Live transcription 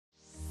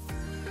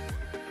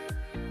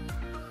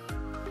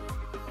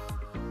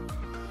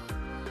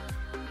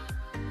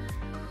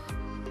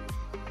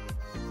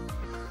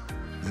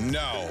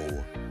Now,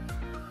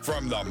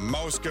 from the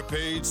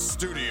Mousecapade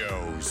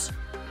Studios,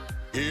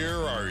 here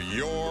are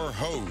your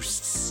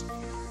hosts.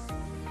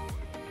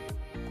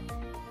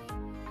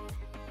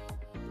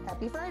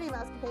 Happy Friday,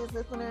 Mousecapades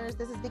listeners.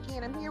 This is Vicki,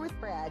 and I'm here with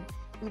Brad.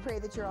 We pray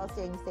that you're all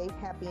staying safe,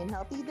 happy, and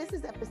healthy. This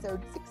is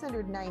episode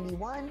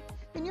 691,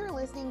 and you're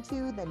listening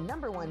to the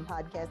number one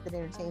podcast that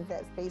entertains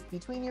that space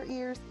between your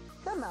ears,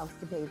 the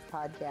Mousecapades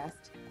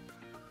Podcast.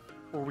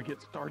 Before we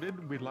get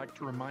started, we'd like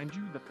to remind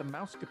you that the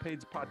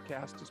Mousecapades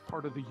Podcast is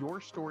part of the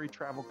Your Story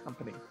Travel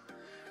Company.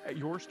 At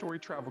Your Story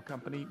Travel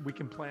Company, we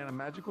can plan a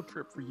magical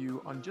trip for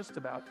you on just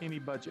about any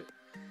budget.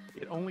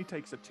 It only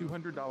takes a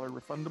 $200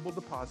 refundable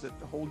deposit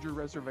to hold your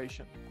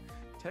reservation.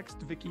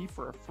 Text Vicki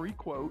for a free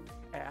quote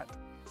at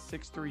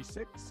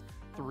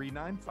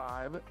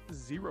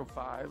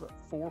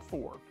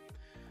 636-395-0544.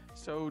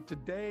 So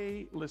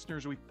today,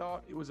 listeners, we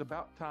thought it was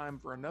about time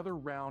for another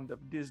round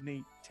of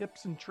Disney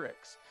tips and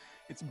tricks.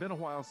 It's been a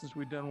while since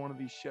we've done one of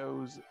these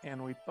shows,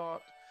 and we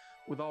thought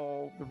with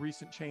all the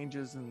recent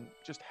changes and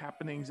just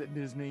happenings at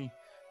Disney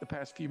the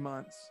past few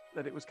months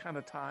that it was kind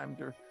of time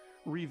to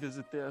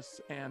revisit this.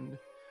 And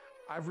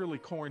I've really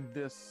coined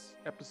this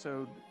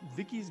episode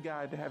Vicki's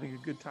Guide to Having a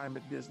Good Time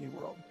at Disney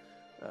World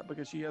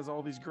because she has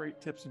all these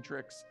great tips and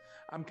tricks.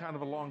 I'm kind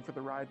of along for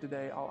the ride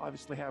today. I'll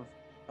obviously have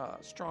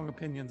strong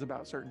opinions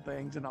about certain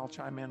things, and I'll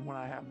chime in when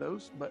I have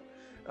those. But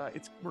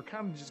we're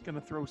kind of just going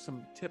to throw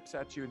some tips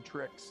at you and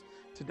tricks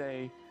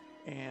today,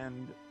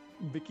 and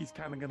Vicki's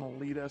kind of going to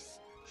lead us.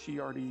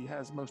 She already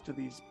has most of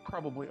these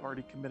probably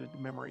already committed to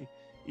memory,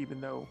 even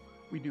though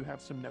we do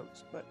have some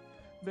notes. But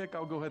Vic,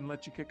 I'll go ahead and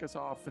let you kick us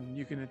off, and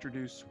you can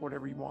introduce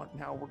whatever you want and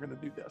how we're going to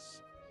do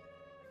this.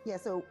 Yeah,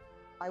 so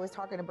I was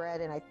talking to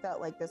Brad, and I felt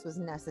like this was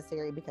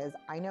necessary because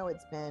I know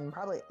it's been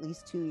probably at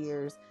least 2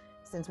 years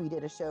since we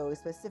did a show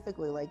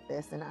specifically like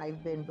this, and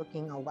I've been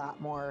booking a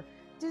lot more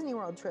Disney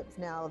World trips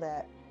now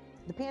that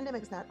the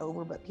pandemic's not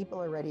over, but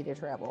people are ready to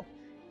travel.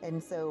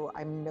 And so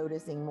I'm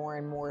noticing more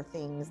and more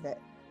things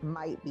that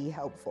might be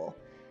helpful.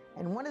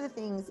 And one of the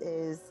things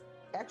is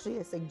actually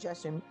a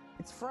suggestion.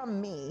 It's from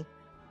me,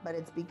 but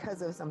it's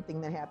because of something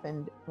that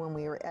happened when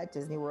we were at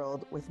Disney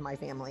World with my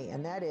family.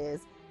 And that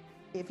is,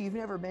 if you've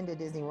never been to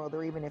Disney World,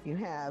 or even if you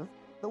have,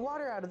 the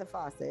water out of the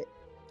faucet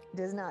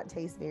does not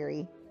taste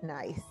very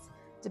nice,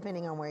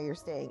 depending on where you're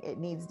staying. It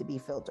needs to be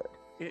filtered.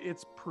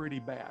 It's pretty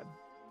bad.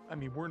 I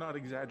mean, we're not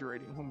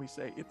exaggerating when we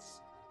say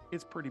it's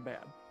pretty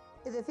bad.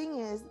 The thing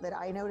is that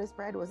I noticed,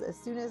 Brad, was as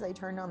soon as I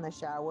turned on the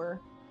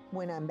shower,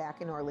 when I'm back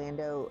in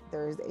Orlando,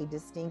 there's a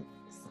distinct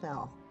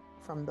smell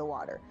from the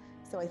water.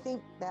 So I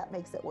think that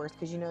makes it worse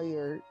because, you know,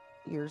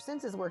 your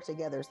senses work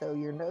together. So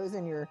your nose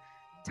and your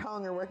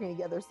tongue are working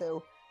together.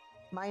 So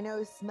my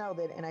nose smelled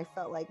it, and I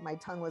felt like my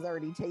tongue was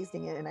already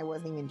tasting it, and I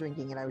wasn't even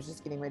drinking it. I was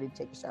just getting ready to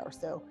take a shower.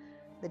 So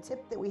the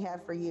tip that we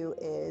have for you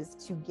is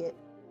to get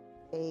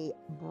a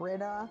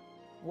Brita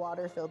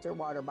water filter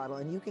water bottle,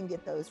 and you can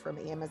get those from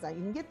Amazon.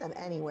 You can get them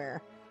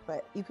anywhere,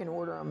 but you can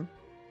order them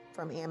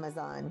from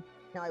Amazon.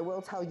 Now, I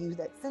will tell you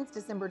that since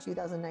December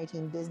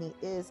 2019, Disney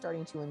is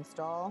starting to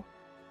install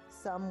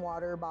some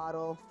water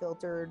bottle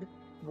filtered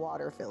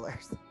water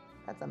fillers.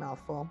 That's a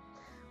mouthful.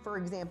 For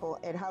example,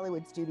 at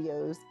Hollywood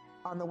Studios,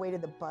 on the way to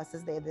the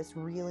buses, they have this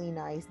really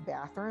nice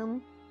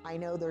bathroom. I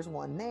know there's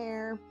one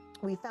there.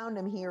 We found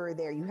them here or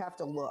there. You have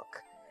to look.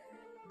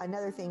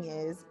 Another thing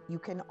is you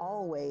can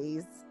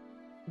always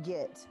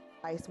get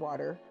ice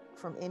water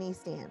from any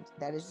stand.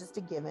 That is just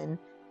a given.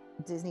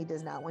 Disney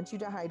does not want you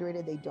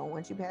dehydrated. They don't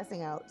want you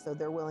passing out, so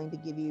they're willing to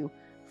give you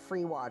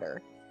free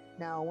water.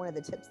 Now, one of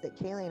the tips that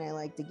Kaylee and I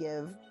like to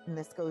give, and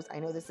this goes, I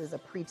know this is a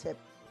pre-tip,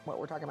 what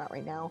we're talking about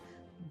right now,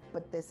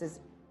 but this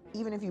is,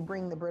 even if you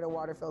bring the Brita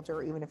water filter,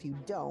 or even if you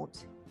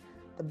don't,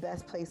 the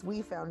best place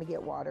we found to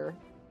get water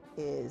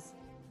is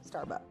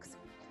Starbucks.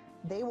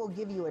 They will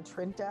give you a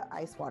Trenta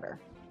ice water.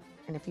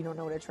 And if you don't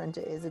know what a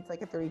Trenta is, it's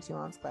like a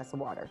 32-ounce glass of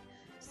water.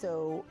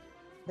 So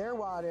their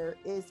water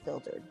is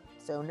filtered.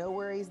 So no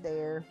worries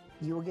there.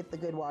 You will get the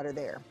good water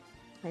there.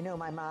 I know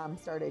my mom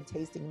started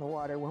tasting the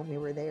water when we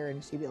were there,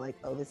 and she'd be like,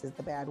 oh, this is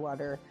the bad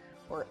water.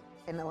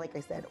 And like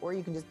I said, or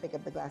you can just pick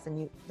up the glass,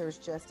 and there's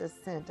just a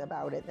scent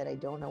about it that I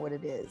don't know what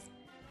it is.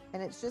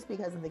 And it's just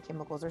because of the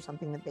chemicals or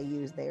something that they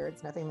use there.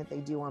 It's nothing that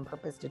they do on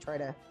purpose to try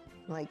to,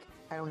 like,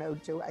 I don't know,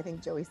 I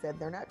think Joey said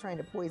they're not trying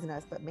to poison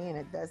us, but man,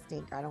 it does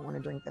stink. I don't want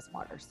to drink this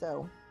water.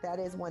 So that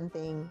is one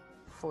thing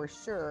for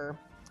sure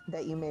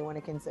that you may want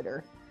to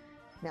consider.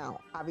 Now,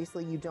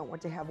 obviously, you don't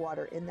want to have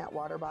water in that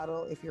water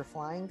bottle if you're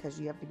flying, because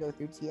you have to go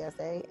through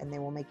TSA, and they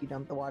will make you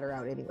dump the water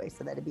out anyway.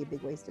 So that'd be a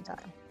big waste of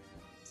time.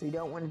 So you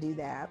don't want to do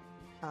that.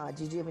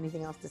 Did you have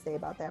anything else to say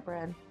about that,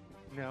 Brad?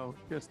 No,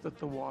 just that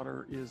the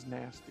water is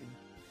nasty.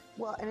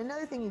 Well, and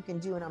another thing you can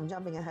do, and I'm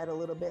jumping ahead a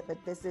little bit, but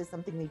this is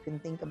something you can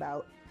think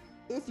about.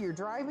 If you're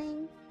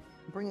driving,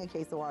 bring a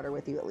case of water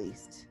with you at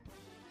least.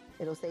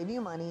 It'll save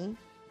you money.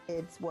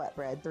 It's what,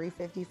 Brad?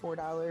 $3.50,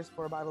 $4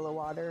 for a bottle of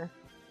water.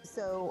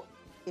 So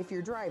if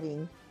you're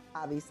driving,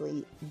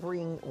 obviously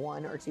bring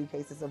 1 or 2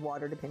 cases of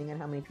water, depending on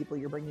how many people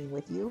you're bringing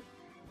with you.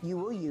 You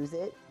will use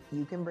it.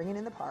 You can bring it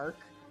in the park.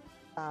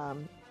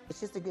 it's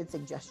just a good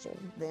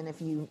suggestion. Then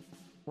if you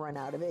run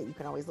out of it, you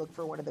can always look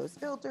for one of those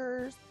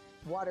filters,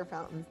 water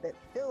fountains that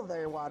fill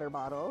their water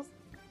bottles,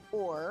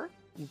 or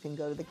you can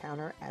go to the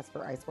counter, ask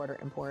for ice water,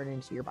 and pour it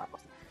into your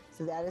bottles.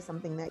 So that is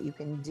something that you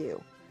can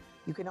do.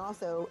 You can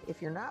also,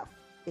 if you're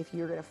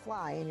going to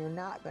fly and you're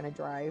not going to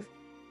drive,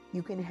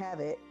 you can have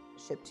it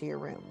shipped to your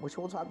room, which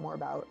we'll talk more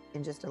about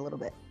in just a little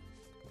bit.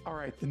 All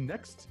right, the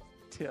next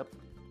tip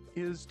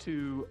is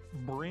to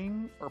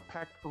bring or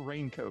pack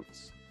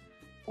raincoats,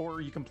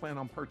 or you can plan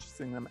on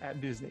purchasing them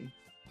at Disney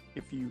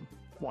if you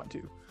want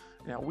to.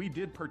 Now, we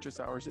did purchase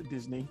ours at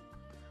Disney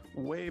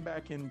way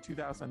back in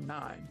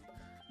 2009.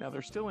 Now,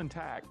 they're still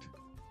intact,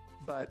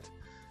 but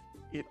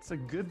it's a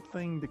good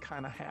thing to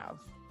kind of have.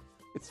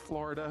 It's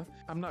Florida.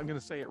 I'm not going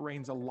to say it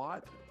rains a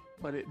lot,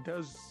 but it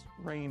does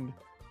rain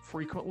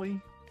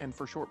frequently and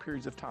for short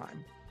periods of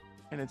time,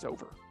 and it's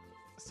over.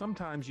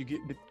 Sometimes you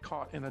get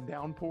caught in a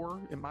downpour.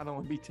 It might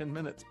only be 10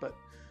 minutes, but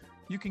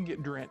you can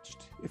get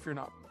drenched if you're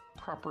not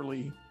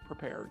properly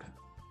prepared.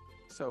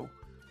 So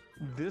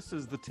this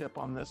is the tip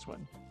on this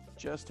one.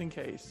 Just in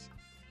case,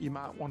 you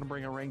might want to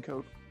bring a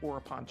raincoat or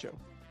a poncho.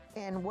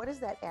 And what is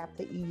that app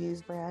that you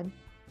use, Brad?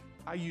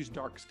 I use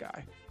Dark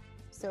Sky.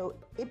 So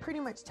it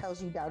pretty much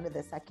tells you down to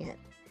the second.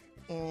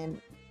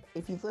 And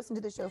if you've listened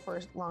to the show for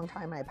a long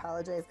time, I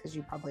apologize because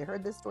you probably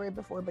heard this story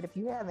before, but if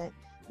you haven't,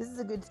 this is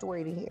a good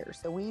story to hear.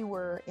 So we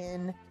were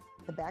in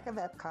the back of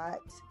Epcot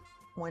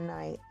one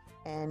night,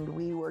 and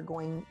we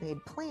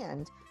had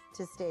planned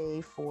to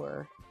stay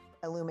for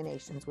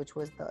Illuminations, which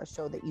was the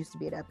show that used to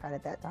be at Epcot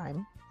at that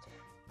time.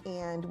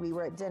 And we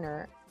were at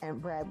dinner,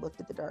 and Brad looked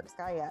at the Dark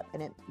Sky app,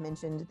 and it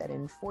mentioned that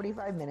in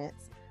 45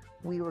 minutes,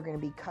 we were going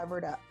to be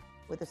covered up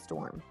with a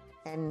storm.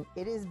 And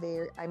it is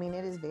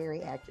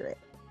very accurate.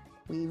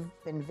 We've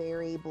been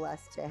very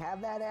blessed to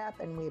have that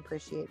app, and we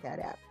appreciate that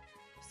app.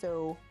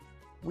 So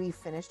we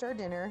finished our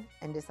dinner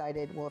and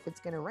decided, well, if it's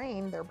going to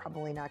rain, they're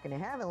probably not going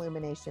to have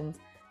Illuminations.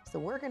 So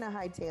we're going to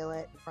hightail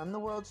it from the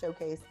World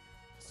Showcase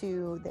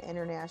to the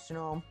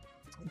International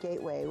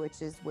Gateway,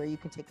 which is where you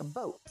can take a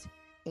boat.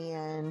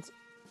 And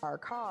our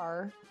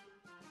car,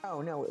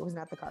 oh no, it was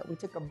not the car. We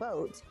took a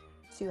boat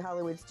to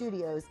Hollywood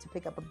Studios to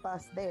pick up a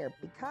bus there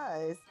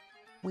because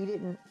we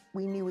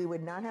knew we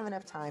would not have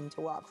enough time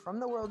to walk from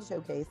the World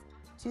Showcase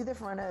to the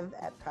front of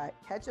Epcot,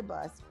 catch a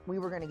bus. We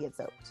were going to get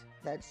soaked.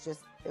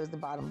 It was the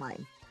bottom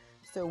line.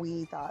 So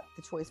we thought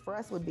the choice for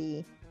us would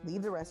be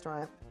leave the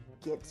restaurant,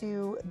 get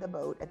to the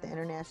boat at the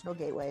International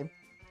Gateway,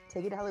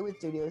 take it to Hollywood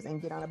Studios,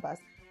 and get on a bus.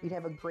 We'd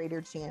have a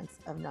greater chance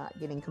of not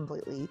getting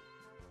completely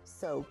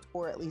soaked,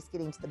 or at least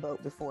getting to the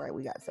boat before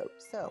we got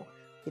soaked. So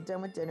get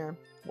done with dinner,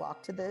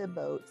 walk to the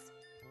boats,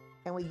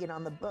 and we get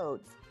on the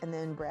boats, and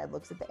then Brad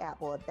looks at the app.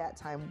 Well, at that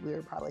time, we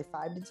were probably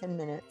 5 to 10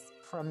 minutes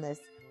from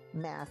this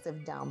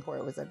massive downpour.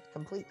 It was a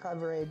complete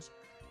coverage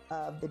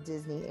of the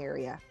Disney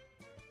area.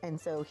 And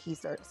so he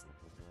starts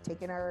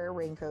taking our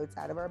raincoats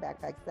out of our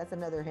backpacks. That's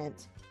another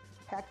hint.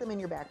 Pack them in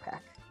your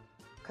backpack.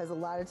 Because a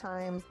lot of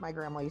times, my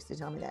grandma used to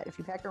tell me that if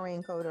you pack a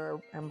raincoat or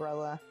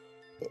umbrella,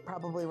 it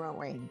probably won't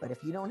rain. But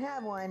if you don't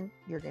have one,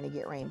 you're going to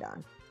get rained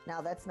on.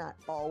 Now, that's not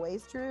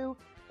always true,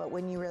 but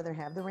wouldn't you rather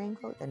have the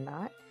raincoat than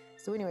not?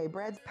 So anyway,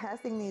 Brad's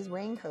passing these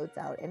raincoats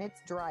out, and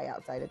it's dry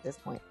outside at this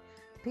point.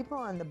 People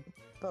on the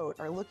boat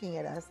are looking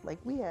at us like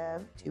we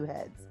have two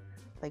heads.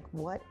 Like,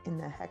 what in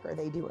the heck are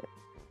they doing?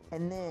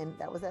 And then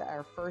that was at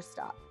our first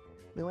stop.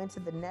 We went to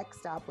the next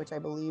stop, which I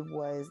believe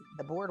was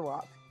the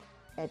boardwalk,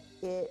 and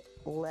it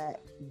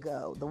let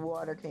go. The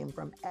water came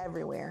from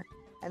everywhere.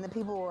 And the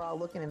people were all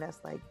looking at us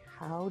like,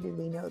 how did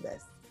we know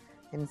this?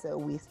 And so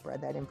we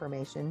spread that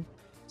information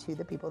to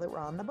the people that were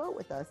on the boat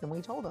with us. And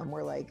we told them,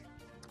 we're like,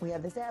 we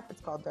have this app.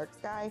 It's called Dark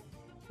Sky.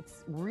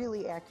 It's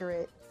really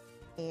accurate.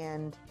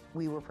 And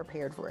we were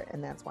prepared for it.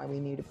 And that's why we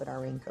knew to put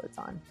our raincoats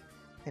on.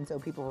 And so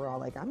people were all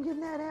like, I'm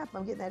getting that app.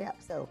 I'm getting that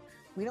app. So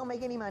we don't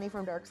make any money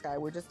from Dark Sky.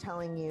 We're just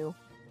telling you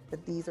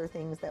that these are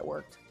things that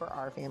worked for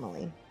our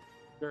family.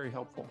 Very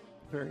helpful.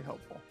 Very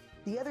helpful.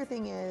 The other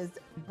thing is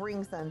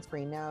bring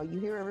sunscreen. Now, you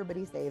hear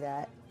everybody say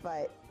that,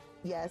 but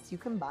yes, you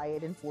can buy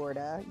it in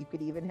Florida. You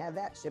could even have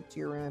that shipped to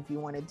your room if you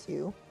wanted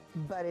to,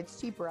 but it's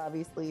cheaper,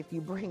 obviously, if you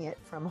bring it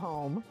from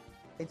home.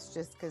 It's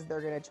just because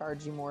they're going to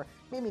charge you more.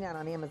 Maybe not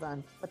on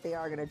Amazon, but they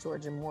are going to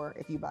charge you more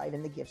if you buy it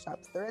in the gift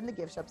shops. They're in the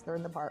gift shops. They're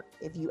in the park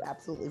if you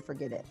absolutely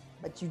forget it.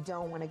 But you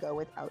don't want to go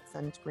without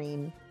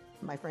sunscreen.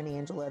 My friend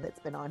Angela, that's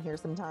been on here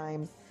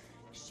sometimes,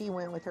 she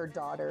went with her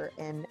daughter,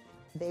 and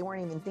they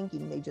weren't even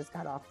thinking. They just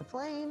got off the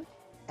plane,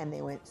 and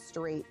they went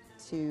straight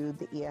to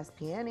the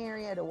ESPN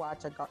area to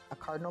watch a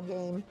Cardinal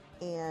game.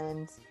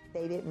 And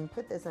they didn't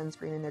put the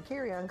sunscreen in their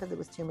carry-on because it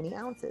was too many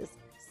ounces.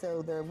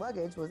 So their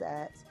luggage was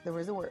at the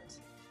resort.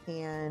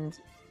 And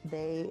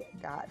they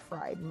got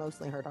fried.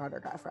 Mostly her daughter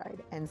got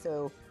fried. And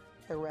so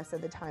the rest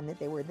of the time that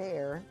they were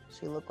there,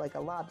 she looked like a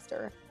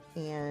lobster.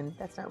 And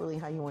that's not really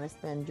how you want to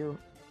spend your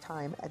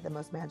time at the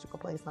most magical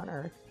place on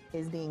earth,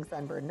 is being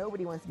sunburned.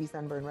 Nobody wants to be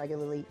sunburned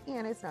regularly,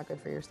 and it's not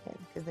good for your skin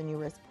because then you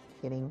risk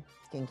getting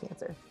skin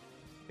cancer.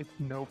 It's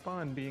no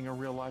fun being a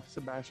real life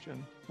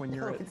Sebastian when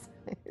you're at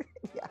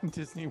Yeah.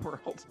 Disney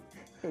World.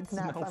 It's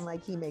not fun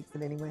like he makes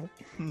it anyway.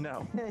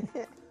 No.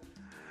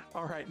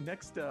 All right,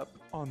 next up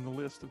on the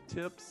list of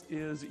tips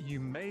is you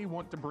may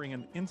want to bring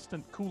an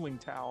instant cooling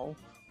towel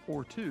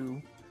or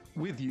two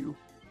with you,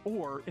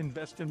 or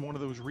invest in one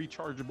of those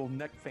rechargeable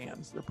neck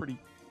fans. They're pretty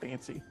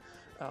fancy.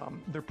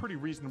 They're pretty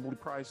reasonably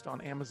priced on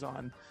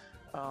Amazon.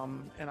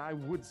 And I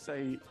would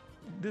say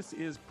this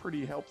is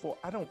pretty helpful.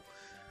 I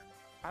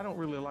don't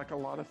really like a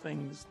lot of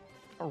things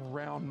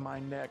around my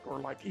neck or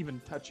like even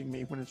touching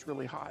me when it's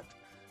really hot.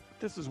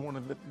 This is one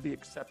of the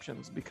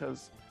exceptions,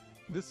 because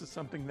this is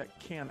something that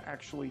can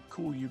actually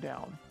cool you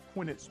down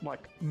when it's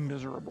like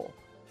miserable.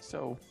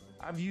 So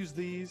I've used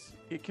these.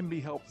 It can be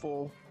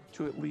helpful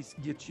to at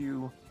least get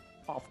you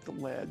off the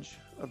ledge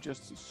of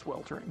just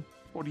sweltering.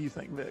 What do you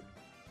think, Vic?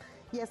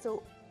 Yeah,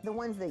 so the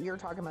ones that you're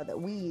talking about that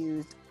we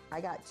used,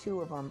 I got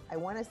 2 of them. I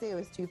want to say it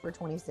was 2 for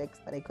 $26,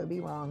 but I could be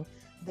wrong.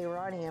 They were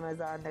on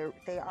Amazon.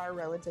 They are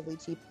relatively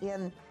cheap.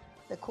 And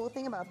the cool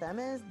thing about them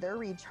is they're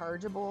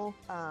rechargeable.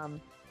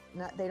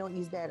 They don't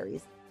use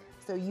batteries.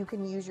 So you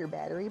can use your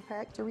battery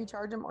pack to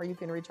recharge them, or you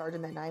can recharge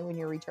them at night when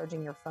you're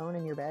recharging your phone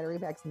and your battery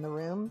pack's in the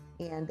room.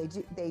 And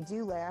they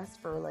do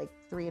last for like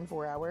 3 and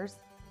 4 hours.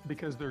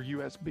 Because they're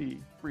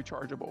USB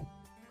rechargeable.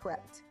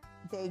 Correct.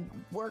 They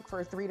work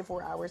for 3 to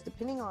 4 hours,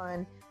 depending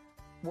on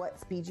what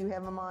speed you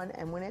have them on.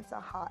 And when it's a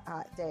hot,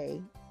 hot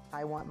day,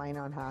 I want mine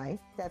on high.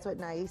 That's what's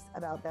nice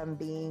about them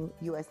being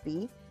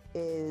USB,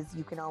 is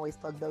you can always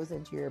plug those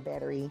into your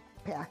battery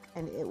pack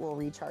and it will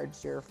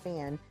recharge your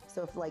fan.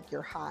 So if like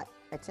you're hot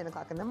at 10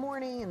 o'clock in the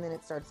morning and then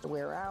it starts to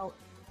wear out,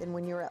 then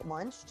when you're at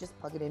lunch, just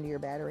plug it into your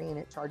battery and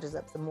it charges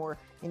up some more,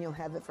 and you'll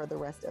have it for the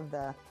rest of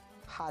the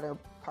hotter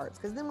parts.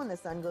 Because then when the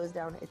sun goes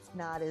down, it's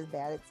not as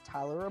bad, it's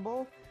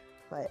tolerable,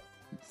 but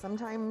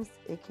sometimes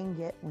it can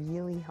get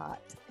really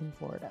hot in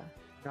Florida.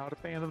 Not a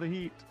fan of the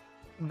heat.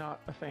 Not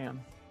a fan.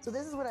 So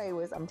this is what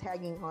I'm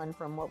tagging on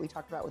from what we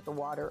talked about with the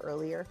water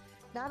earlier.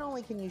 Not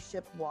only can you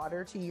ship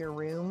water to your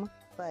room,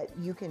 but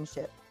you can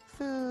ship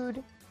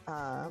food.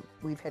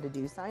 We've had to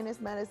do sinus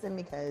medicine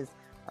because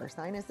our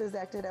sinuses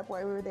acted up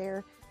while we were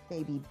there.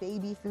 Maybe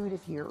baby food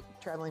if you're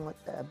traveling with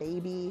a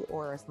baby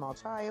or a small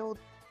child,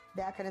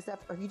 that kind of stuff.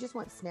 Or if you just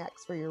want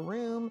snacks for your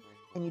room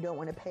and you don't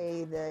want to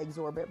pay the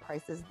exorbitant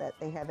prices that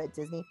they have at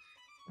Disney,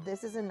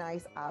 this is a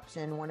nice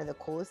option. One of the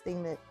coolest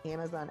things that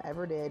Amazon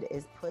ever did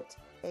is put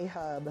a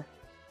hub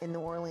in the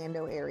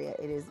Orlando area.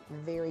 It is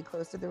very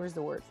close to the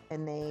resorts,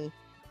 and they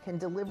can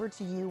deliver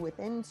to you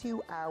within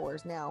 2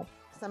 hours. Now,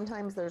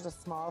 sometimes there's a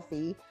small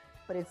fee,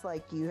 but it's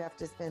like you have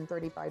to spend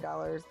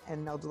 $35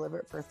 and they'll deliver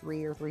it for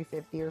 $3 or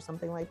 $3.50 or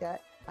something like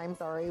that. I'm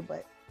sorry,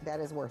 but that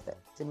is worth it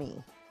to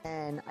me.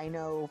 And I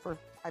know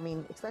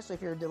especially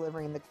if you're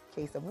delivering the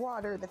case of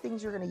water, the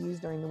things you're going to use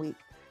during the week.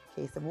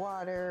 Case of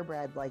water,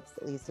 Brad likes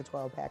at least a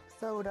 12-pack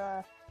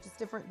soda, just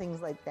different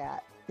things like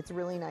that. It's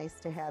really nice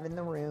to have in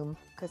the room,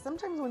 because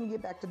sometimes when you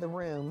get back to the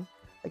room,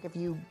 like if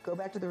you go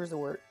back to the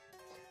resort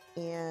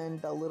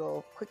and the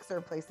little quick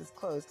serve place is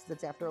closed because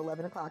it's after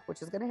 11 o'clock,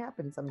 which is going to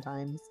happen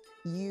sometimes,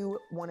 you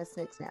want a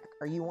snack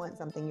or you want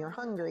something, you're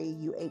hungry,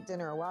 you ate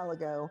dinner a while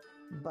ago,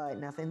 but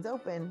nothing's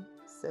open,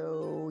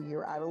 so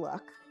you're out of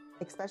luck,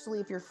 especially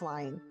if you're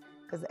flying.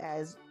 Because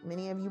as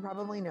many of you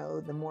probably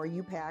know, the more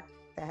you pack,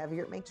 the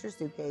heavier it makes your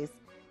suitcase,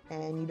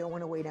 and you don't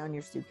want to weigh down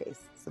your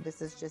suitcase. So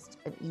this is just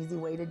an easy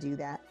way to do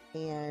that,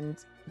 and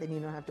then you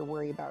don't have to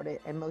worry about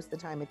it. And most of the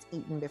time it's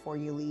eaten before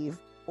you leave,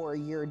 or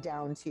you're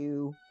down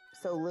to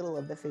so little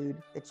of the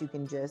food that you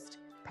can just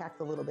pack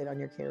the little bit on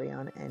your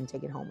carry-on and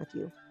take it home with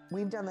you.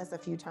 We've done this a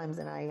few times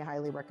and I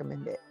highly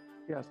recommend it.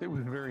 Yes, it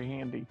was very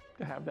handy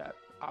to have that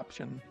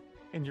option.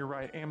 And you're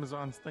right,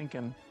 Amazon's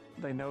thinking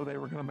they know they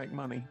were going to make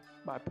money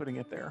by putting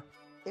it there.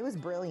 It was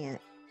brilliant.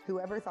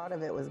 Whoever thought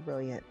of it was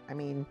brilliant. I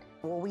mean,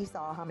 we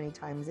saw how many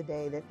times a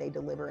day that they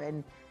deliver,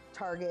 and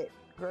Target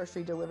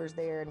grocery delivers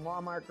there and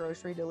Walmart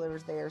grocery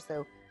delivers there.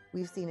 So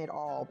we've seen it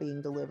all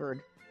being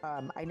delivered.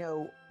 I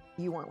know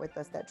you weren't with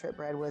us that trip,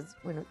 Brad, was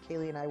when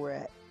Kaylee and I were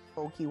at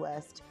Old Key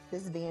West.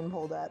 This van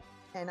pulled up,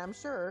 and I'm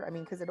sure,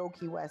 because at Old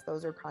Key West,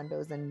 those are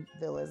condos and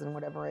villas and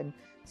whatever. And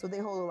so they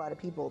hold a lot of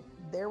people.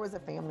 There was a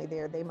family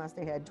there. They must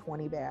have had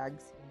 20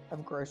 bags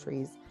of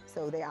groceries.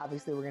 So they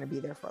obviously were going to be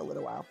there for a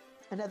little while.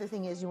 Another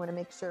thing is you want to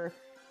make sure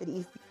that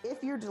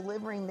if you're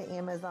delivering the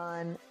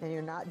Amazon and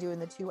you're not doing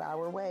the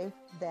 2-hour way,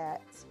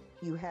 that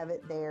you have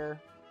it there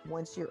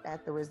once you're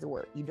at the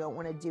resort. You don't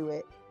want to do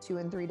it 2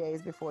 and 3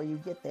 days before you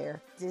get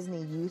there.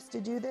 Disney used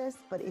to do this,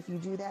 but if you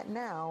do that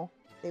now,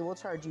 they will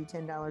charge you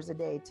 $10 a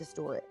day to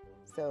store it.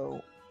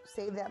 So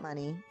save that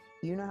money.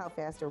 You know how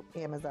fast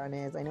Amazon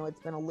is. I know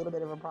it's been a little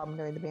bit of a problem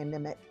during the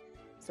pandemic.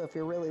 So if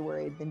you're really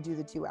worried, then do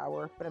the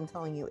 2-hour. But I'm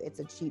telling you, it's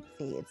a cheap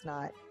fee. It's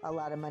not a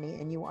lot of money,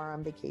 and you are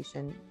on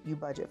vacation. You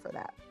budget for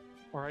that.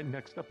 All right,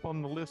 next up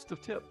on the list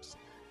of tips.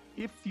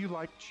 If you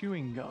like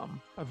chewing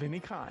gum of any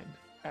kind,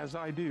 as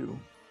I do,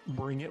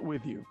 bring it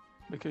with you,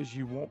 because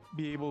you won't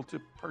be able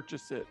to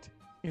purchase it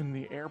in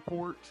the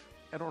airport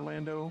at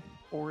Orlando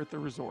or at the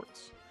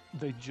resorts.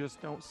 They just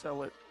don't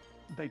sell it.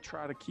 They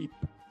try to keep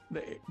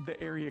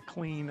the area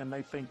clean, and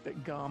they think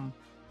that gum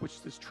which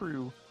is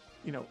true,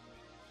 you know,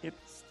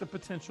 it's the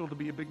potential to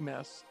be a big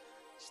mess.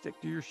 Stick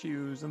to your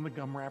shoes and the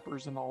gum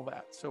wrappers and all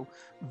that. So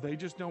they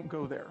just don't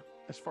go there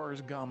as far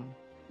as gum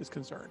is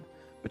concerned.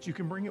 But you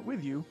can bring it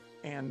with you,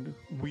 and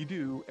we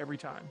do every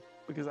time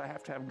because I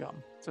have to have gum.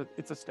 So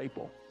it's a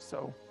staple.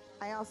 So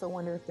I also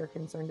wonder if they're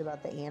concerned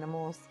about the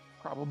animals.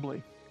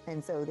 probably.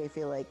 And so they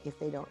feel like if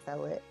they don't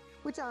sell it,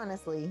 which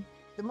honestly,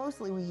 the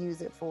mostly we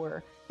use it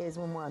for is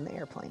when we're on the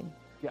airplane.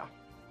 Yeah.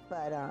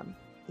 But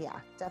yeah,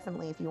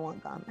 definitely if you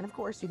want gum. And of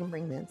course you can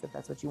bring mints if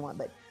that's what you want,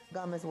 but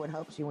gum is what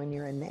helps you when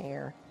you're in the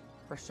air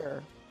for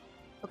sure.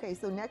 Okay,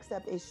 so next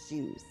up is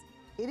shoes.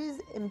 It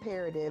is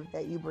imperative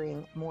that you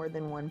bring more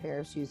than one pair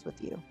of shoes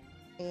with you.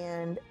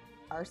 And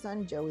our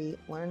son Joey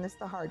learned this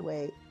the hard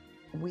way.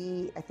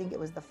 I think it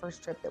was the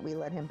first trip that we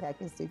let him pack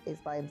his suitcase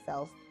by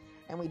himself,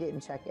 and we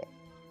didn't check it.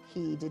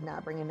 He did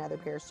not bring another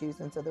pair of shoes,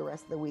 and so the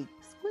rest of the week,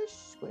 squish,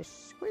 squish,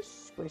 squish,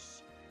 squish,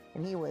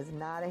 and he was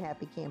not a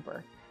happy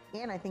camper.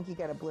 And I think he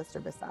got a blister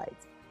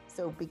besides.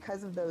 So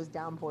because of those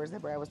downpours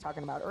that Brad was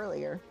talking about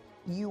earlier,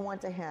 you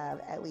want to have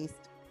at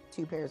least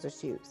 2 pairs of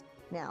shoes.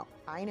 Now,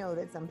 I know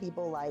that some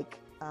people like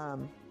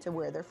to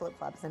wear their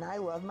flip-flops, and I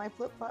love my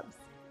flip-flops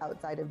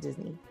outside of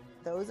Disney.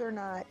 Those are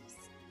not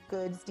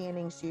good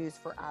standing shoes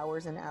for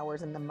hours and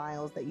hours and the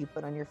miles that you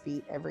put on your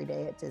feet every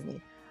day at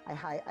Disney.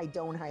 I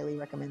don't highly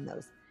recommend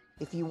those.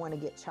 If you want to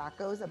get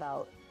Chacos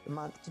about a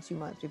month to 2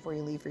 months before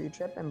you leave for your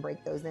trip and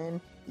break those in,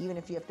 even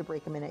if you have to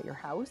break them in at your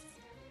house,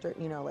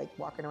 you know, like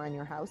walking around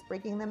your house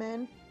breaking them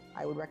in,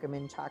 I would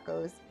recommend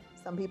Chacos.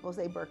 Some people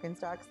say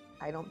Birkenstocks.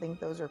 I don't think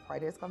those are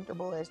quite as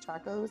comfortable as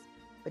Chacos,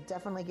 but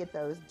definitely get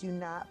those. Do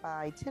not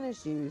buy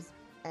tennis shoes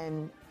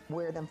and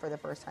wear them for the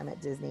first time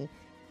at Disney.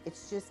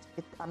 It's just,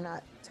 I'm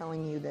not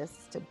telling you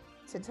this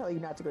to tell you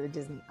not to go to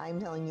Disney. I'm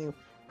telling you,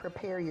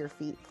 prepare your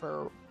feet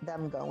for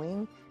them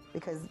going,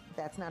 because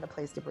that's not a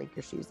place to break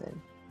your shoes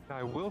in.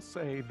 I will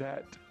say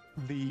that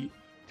the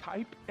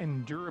type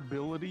and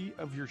durability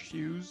of your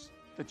shoes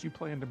that you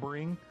plan to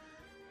bring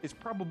is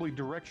probably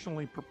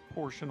directionally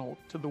proportional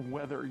to the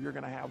weather you're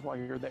going to have while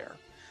you're there.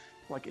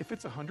 Like if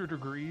it's 100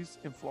 degrees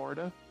in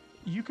Florida,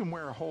 you can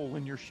wear a hole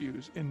in your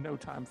shoes in no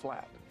time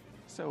flat.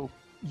 So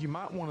you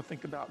might want to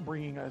think about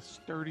bringing a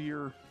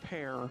sturdier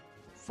pair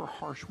for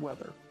harsh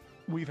weather.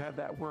 We've had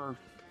that where,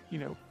 you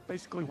know,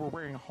 basically we're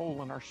wearing a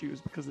hole in our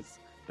shoes because it's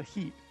the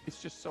heat.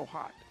 It's just so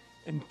hot.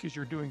 And because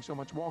you're doing so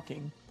much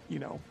walking, you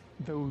know,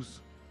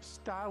 those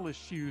stylish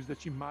shoes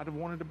that you might have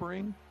wanted to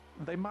bring,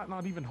 they might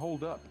not even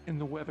hold up in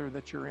the weather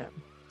that you're in.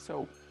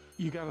 So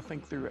you got to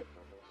think through it,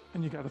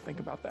 and you got to think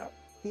about that.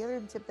 The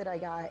other tip that I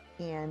got,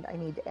 and I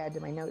need to add to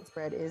my notes,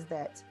 Brad, is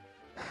that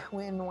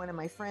when one of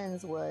my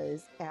friends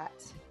was at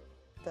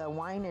the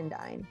Wine and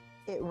Dine,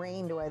 it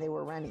rained while they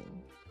were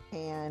running,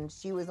 and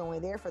she was only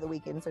there for the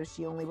weekend, so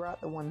she only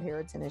brought the 1 pair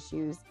of tennis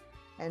shoes.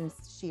 And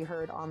she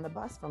heard on the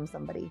bus from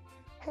somebody,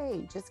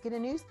 "Hey, just get a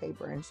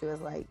newspaper." And she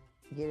was like,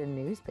 "Get a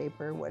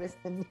newspaper? What is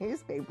the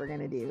newspaper going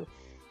to do?"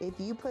 If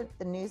you put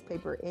the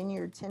newspaper in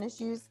your tennis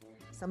shoes,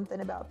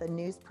 something about the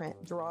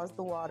newsprint draws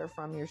the water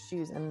from your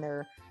shoes, and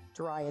they're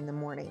dry in the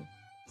morning.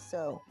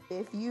 So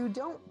if you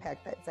don't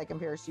pack that second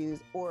pair of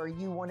shoes, or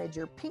you wanted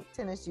your pink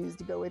tennis shoes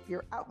to go with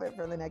your outfit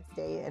for the next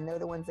day and they're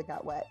the ones that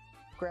got wet,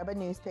 grab a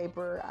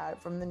newspaper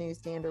out from the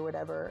newsstand or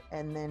whatever,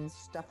 and then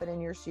stuff it in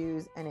your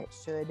shoes, and it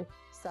should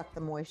suck the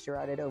moisture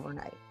out of it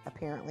overnight.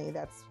 Apparently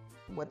that's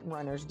what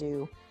runners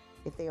do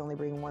if they only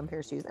bring 1 pair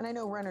of shoes. And I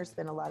know runners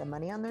spend a lot of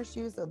money on their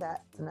shoes, so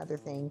that's another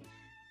thing.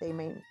 They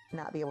may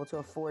not be able to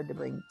afford to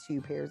bring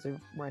 2 pairs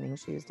of running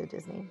shoes to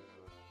Disney.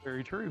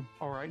 Very true.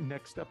 All right,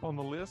 next up on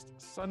the list,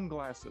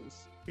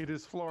 sunglasses. It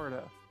is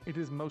Florida. It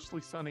is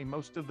mostly sunny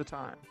most of the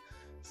time.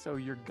 So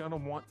you're going to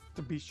want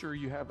to be sure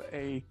you have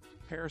a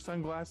pair of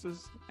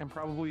sunglasses and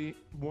probably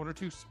 1 or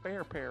 2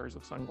 spare pairs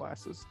of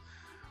sunglasses.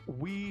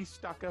 We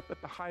stock up at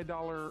the high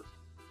Dollar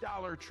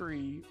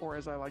Tree, or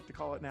as I like to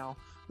call it now,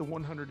 the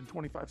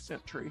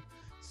 125-cent tree.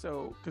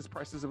 So, because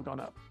prices have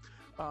gone up.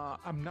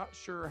 I'm not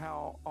sure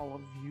how all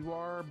of you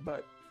are,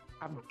 but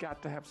I've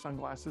got to have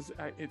sunglasses.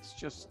 It's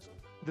just,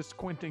 the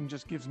squinting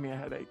just gives me a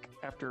headache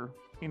after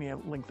any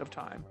length of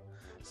time.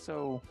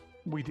 So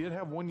we did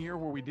have 1 year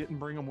where we didn't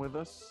bring them with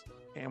us,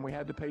 and we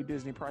had to pay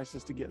Disney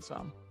prices to get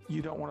some.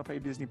 You don't want to pay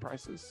Disney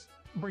prices.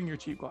 Bring your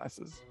cheap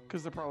glasses,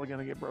 because they're probably going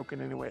to get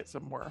broken anyway at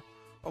somewhere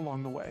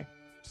along the way.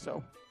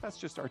 So that's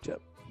just our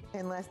tip.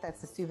 Unless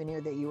that's the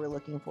souvenir that you were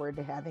looking forward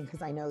to having,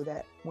 because I know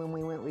that when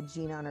we went with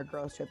Jean on her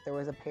girls trip, there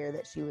was a pair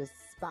that she was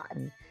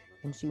spotting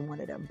and she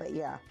wanted them. But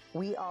yeah,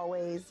 we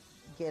always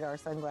get our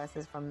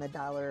sunglasses from the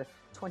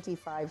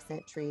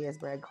 $1.25 tree, as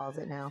Brad calls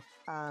it now,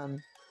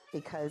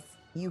 because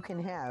you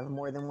can have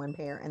more than 1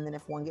 pair, and then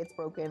if one gets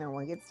broken or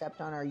one gets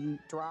stepped on or you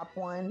drop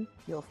one,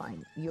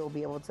 you'll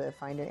be able to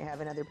find it, have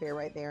another pair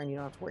right there, and you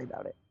don't have to worry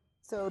about it.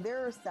 So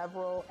there are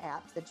several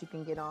apps that you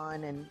can get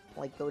on and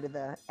like go to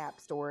the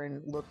app store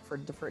and look for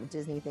different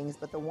Disney things.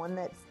 But the one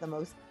that's the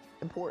most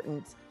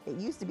important, it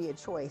used to be a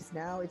choice.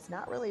 Now it's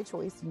not really a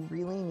choice. You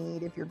really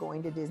need, if you're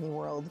going to Disney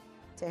World,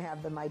 to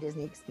have the My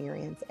Disney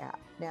Experience app.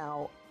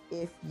 Now,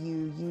 if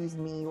you use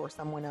me or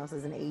someone else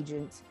as an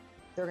agent,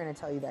 they're going to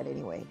tell you that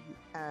anyway,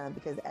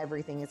 because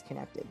everything is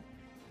connected.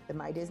 The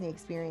My Disney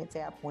Experience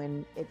app,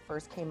 when it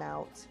first came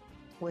out,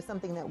 was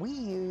something that we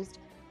used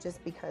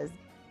just because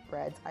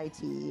Brad's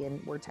IT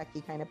and we're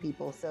techie kind of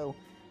people. So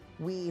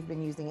we've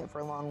been using it for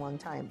a long, long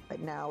time. But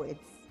now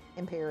it's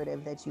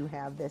imperative that you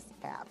have this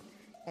app.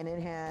 And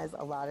it has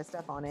a lot of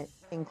stuff on it,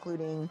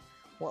 including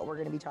what we're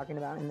going to be talking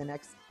about in the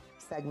next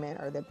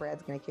segment, or that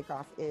Brad's going to kick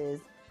off,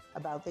 is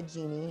about the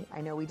Genie.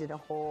 I know we did a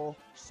whole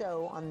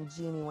show on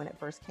Genie when it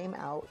first came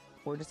out.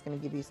 We're just going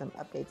to give you some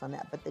updates on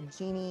that. But the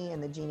Genie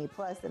and the Genie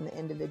Plus and the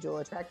individual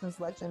attraction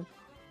selection,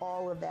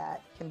 all of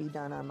that can be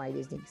done on My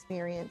Disney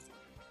Experience.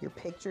 Your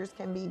pictures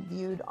can be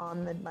viewed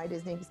on the My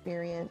Disney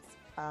Experience.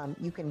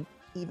 You can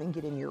even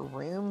get in your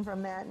room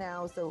from that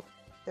now. So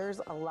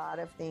there's a lot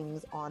of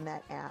things on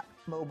that app.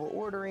 Mobile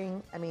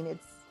ordering, I mean,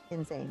 it's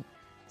insane.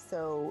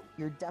 So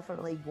you're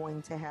definitely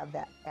going to have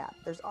that app.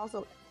 There's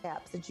also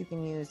apps that you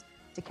can use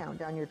to count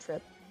down your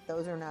trip.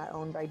 Those are not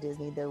owned by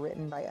Disney. They're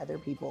written by other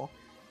people,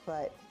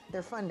 but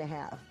they're fun to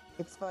have.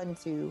 It's fun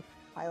to,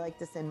 I like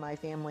to send my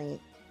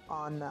family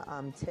on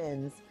the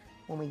tins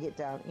when we get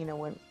down,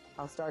 when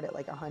I'll start at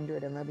like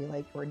 100 and they'll be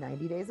like, we're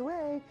 90 days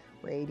away,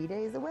 we're 80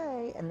 days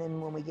away. And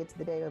then when we get to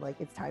the day, we're like,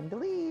 it's time to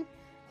leave.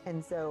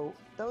 And so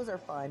those are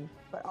fun,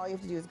 but all you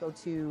have to do is go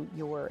to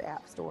your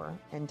app store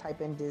and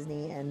type in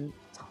Disney and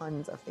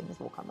tons of things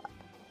will come up.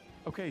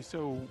 Okay,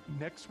 so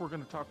next we're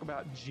going to talk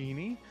about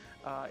Genie.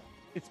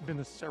 It's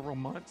been several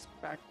months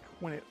back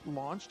when it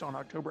launched on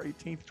October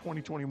 18th,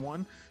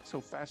 2021. So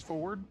fast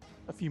forward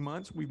a few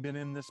months, we've been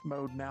in this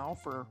mode now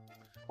for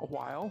a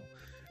while,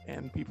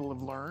 and people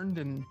have learned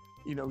and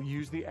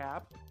use the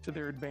app to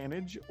their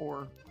advantage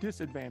or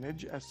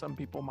disadvantage, as some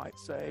people might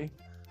say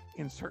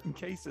in certain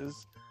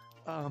cases.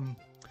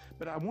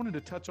 But I wanted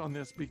to touch on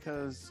this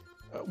because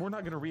we're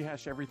not going to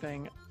rehash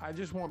everything. I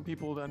just want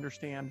people to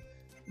understand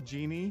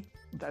Genie,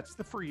 that's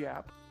the free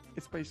app.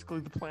 It's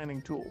basically the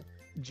planning tool.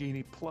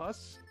 Genie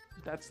Plus,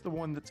 that's the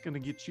one that's going to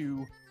get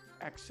you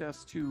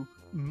access to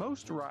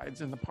most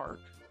rides in the park.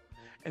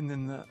 And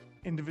then the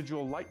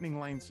individual Lightning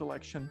Lane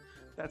selection,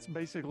 that's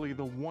basically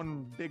the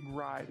one big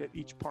ride at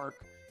each park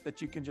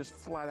that you can just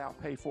flat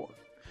out pay for.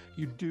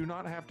 You do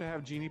not have to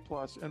have Genie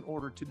Plus in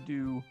order to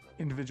do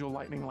individual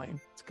Lightning Lane.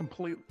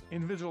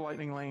 Individual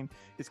Lightning Lane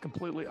is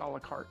completely a la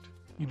carte.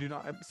 You do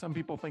not, some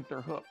people think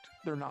they're hooked.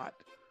 They're not.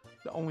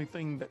 The only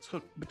thing that's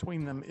hooked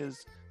between them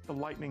is the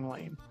Lightning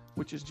Lane,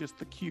 which is just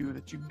the queue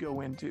that you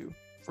go into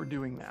for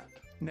doing that.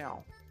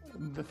 Now,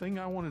 the thing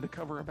I wanted to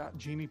cover about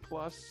Genie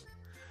Plus,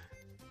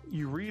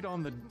 you read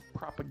on the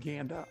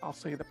propaganda, I'll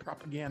say the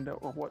propaganda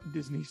or what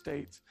Disney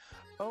states,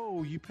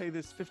 oh, you pay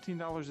this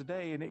 $15 a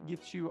day and it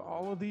gets you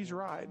all of these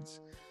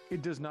rides.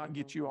 It does not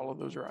get you all of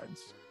those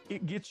rides.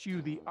 It gets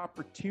you the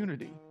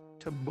opportunity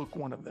to book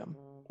one of them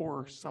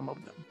or some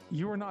of them.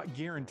 You are not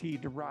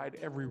guaranteed to ride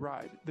every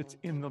ride that's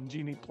in the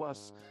Genie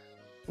Plus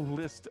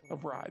list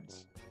of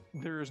rides.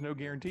 There is no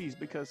guarantees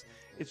because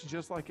it's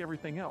just like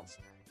everything else.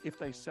 If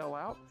they sell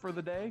out for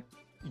the day,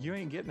 you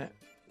ain't getting it.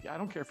 I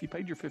don't care if you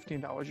paid your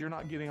 $15, you're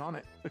not getting on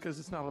it because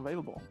it's not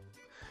available.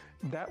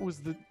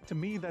 To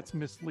me, that's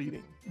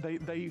misleading.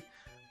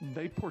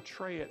 They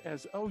portray it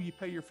as, oh, you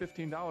pay your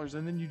 $15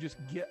 and then you just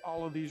get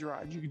all of these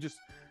rides.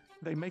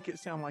 They make it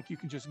sound like you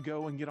can just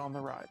go and get on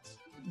the rides.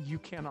 You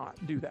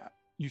cannot do that.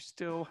 You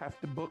still have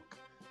to book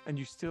and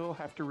you still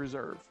have to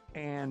reserve.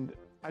 And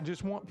I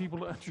just want people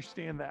to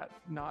understand that,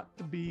 not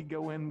to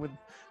go in with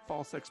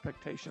false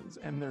expectations.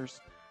 And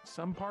there's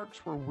some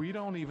parks where we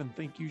don't even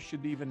think you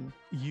should even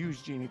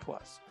use Genie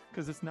Plus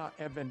because it's not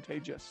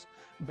advantageous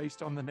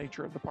based on the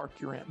nature of the park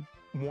you're in.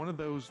 One of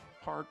those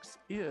parks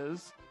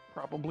is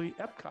probably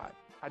Epcot.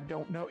 I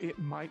don't know. It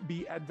might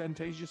be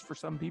advantageous for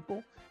some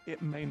people.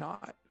 It may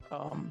not.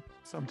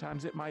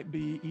 Sometimes it might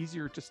be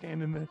easier to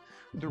stand in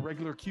the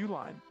regular queue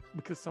line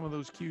because some of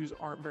those queues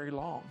aren't very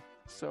long.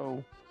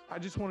 So I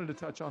just wanted to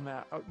touch on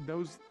that.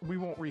 We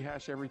won't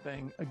rehash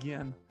everything.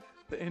 Again,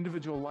 the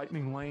individual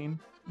Lightning Lane,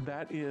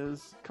 that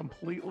is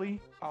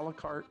completely a la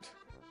carte,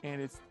 and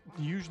it's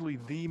usually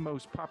the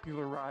most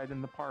popular ride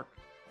in the park,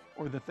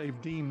 or that they've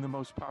deemed the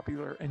most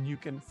popular, and you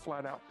can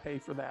flat out pay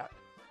for that.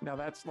 Now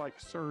that's like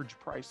surge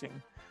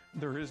pricing.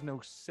 There is no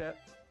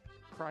set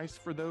price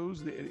for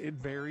those. It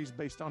varies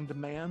based on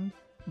demand,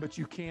 but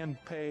you can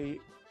pay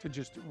to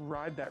just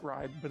ride that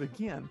ride. But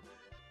again,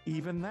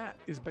 even that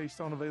is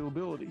based on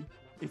availability.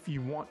 If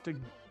you want to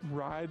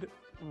ride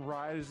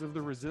Rise of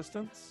the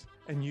Resistance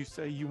and you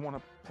say you want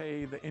to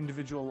pay the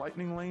individual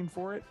Lightning Lane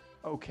for it,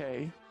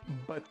 okay,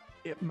 but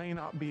it may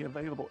not be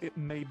available. It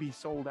may be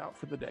sold out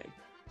for the day.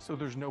 So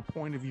there's no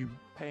point of you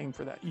paying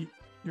for that.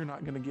 You're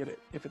not going to get it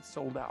if it's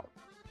sold out.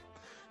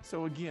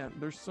 So again,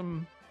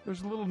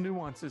 there's little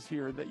nuances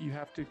here that you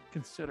have to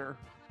consider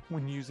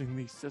when using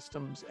these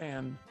systems.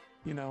 And,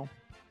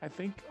 I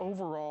think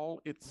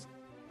overall it's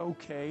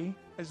okay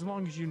as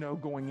long as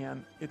going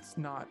in, it's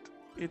not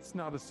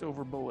a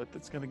silver bullet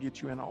that's going to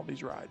get you in all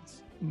these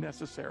rides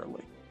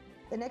necessarily.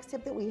 The next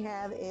tip that we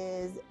have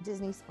is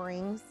Disney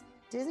Springs.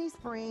 Disney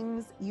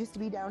Springs used to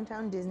be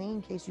Downtown Disney,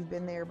 in case you've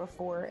been there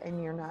before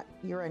and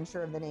you're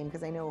unsure of the name,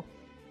 because I know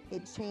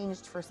it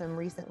changed for some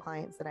recent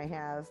clients that I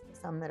have,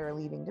 some that are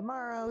leaving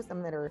tomorrow,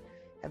 some that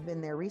have been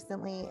there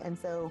recently, and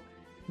so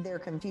they're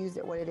confused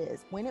at what it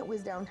is. When it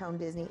was Downtown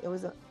Disney, it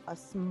was a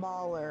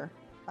smaller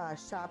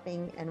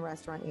shopping and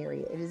restaurant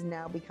area. It has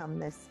now become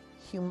this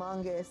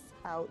humongous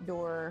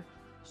outdoor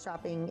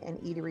shopping and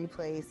eatery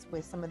place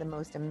with some of the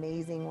most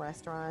amazing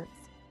restaurants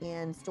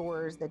and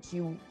stores that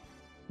you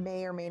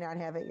may or may not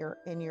have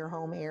in your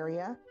home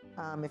area.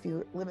 If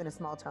you live in a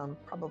small town,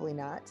 probably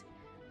not.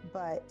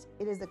 But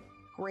it is a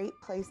great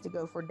place to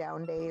go for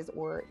down days,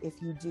 or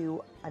if you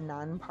do a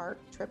non-park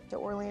trip to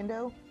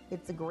Orlando,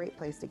 it's a great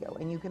place to go.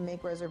 And you can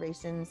make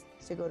reservations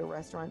to go to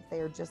restaurants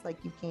there just like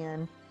you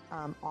can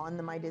on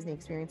the My Disney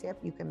Experience app.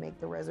 You can make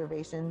the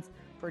reservations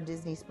for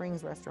Disney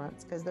Springs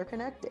restaurants because they're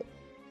connected.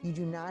 You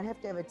do not have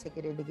to have a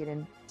ticket to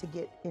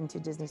get into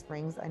Disney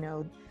Springs. I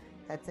know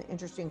that's an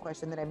interesting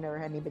question that I've never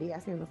had anybody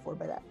ask me before,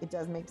 but it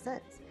does make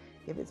sense.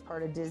 If it's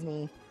part of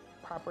Disney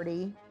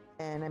property,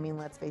 and I mean,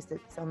 let's face it,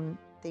 some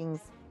things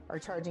are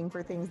charging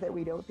for things that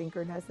we don't think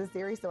are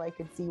necessary. So I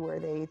could see where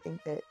they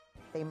think that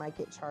they might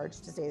get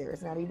charged to stay there.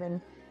 It's not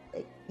even,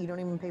 you don't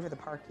even pay for the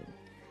parking.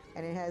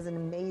 And it has an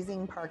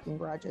amazing parking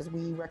garages.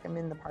 We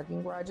recommend the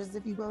parking garages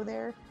if you go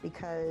there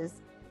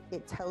because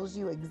it tells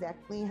you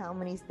exactly how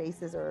many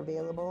spaces are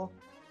available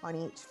on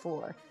each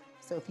floor.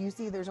 So if you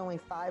see there's only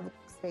 5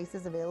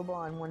 spaces available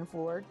on one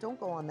floor, don't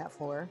go on that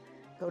floor.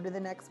 Go to the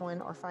next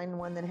one or find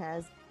one that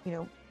has,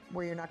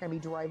 where you're not going to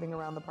be driving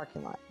around the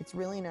parking lot. It's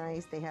really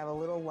nice. They have a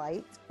little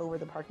light over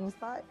the parking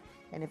spot,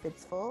 and if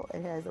it's full,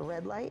 it has a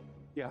red light.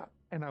 Yeah,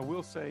 and I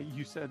will say,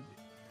 you said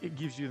it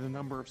gives you the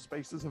number of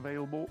spaces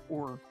available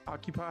or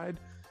occupied.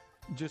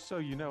 Just so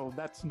you know,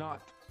 that's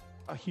not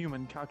a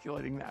human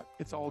calculating that.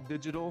 It's all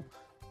digital,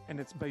 and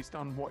it's based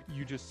on what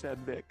you just said,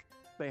 Vic.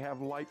 They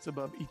have lights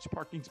above each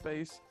parking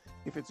space.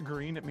 If it's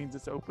green, it means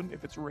it's open.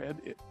 If it's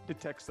red, it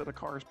detects that a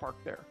car is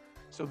parked there.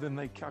 So then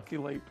they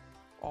calculate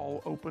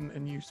all open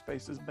and used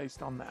spaces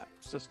based on that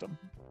system.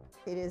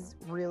 It is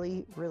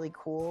really, really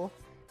cool.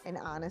 And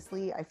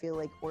honestly, I feel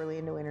like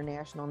Orlando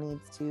International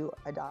needs to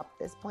adopt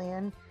this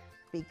plan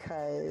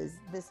because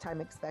this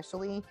time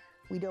especially,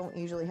 we don't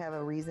usually have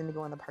a reason to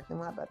go in the parking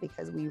lot, but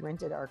because we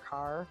rented our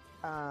car,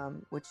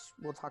 which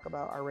we'll talk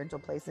about our rental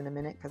place in a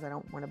minute because I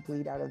don't want to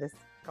bleed out of this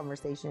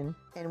conversation,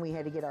 and we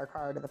had to get our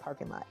car to the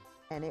parking lot.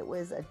 And it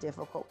was a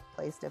difficult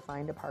place to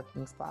find a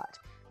parking spot.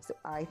 So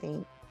I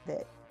think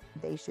that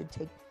they should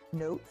take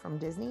note from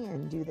Disney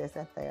and do this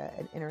at the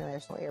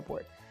international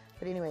airport.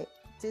 But anyway,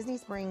 Disney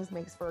Springs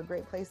makes for a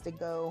great place to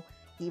go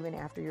even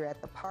after you're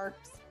at the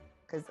parks,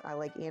 because I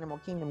like Animal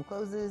Kingdom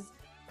closes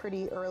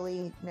pretty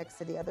early next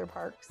to the other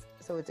parks,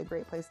 so it's a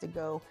great place to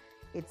go.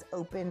 It's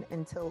open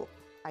until,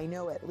 I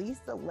know, at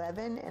least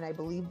 11, and I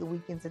believe the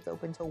weekends it's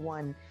open till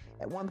 1.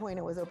 At one point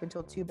it was open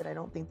till 2, but I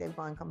don't think they've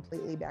gone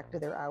completely back to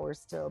their hours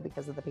still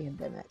because of the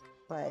pandemic.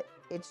 But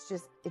it's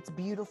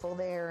beautiful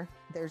there.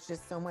 There's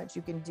just so much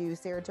you can do.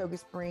 Saratoga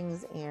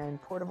Springs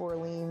and Port of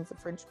Orleans,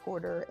 French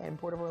Quarter and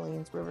Port of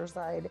Orleans,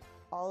 Riverside,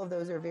 all of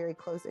those are very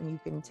close, and you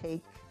can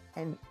take,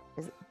 and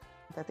is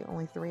that the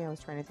only 3? I was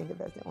trying to think if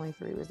that's the only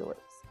 3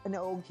 resorts. And the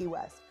Old Key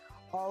West.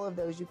 All of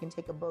those, you can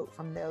take a boat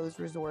from those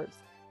resorts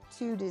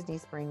to Disney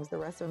Springs. The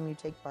rest of them you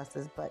take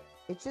buses, but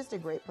it's just a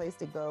great place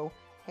to go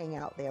hang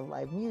out. They have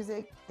live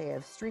music, they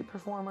have street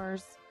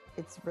performers.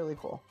 It's really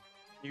cool.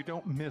 You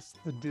don't miss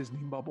the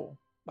Disney bubble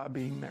by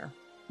being there.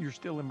 You're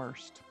still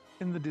immersed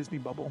in the Disney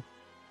bubble.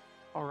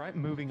 All right,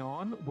 moving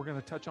on, we're going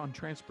to touch on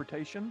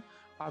transportation.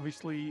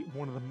 Obviously,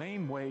 one of the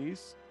main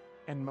ways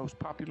and most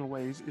popular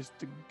ways is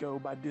to go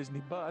by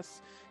Disney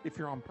bus. If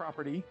you're on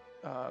property,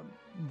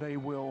 they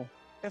will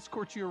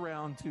escort you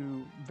around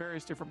to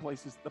various different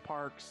places, the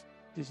parks,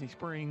 Disney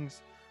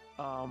Springs,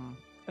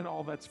 and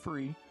all that's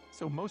free.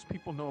 So most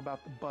people know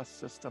about the bus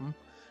system,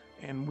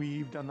 and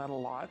we've done that a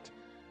lot.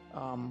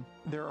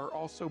 There are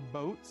also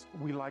boats.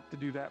 We like to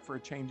do that for a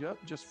change up,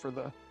 just for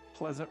the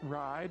pleasant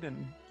ride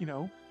and,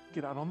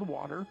 get out on the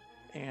water.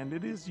 And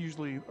it is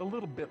usually a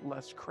little bit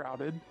less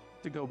crowded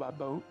to go by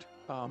boat.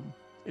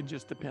 It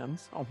just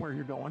depends on where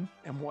you're going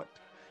and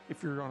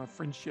if you're on a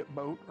friendship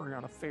boat or you're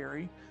on a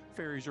ferry.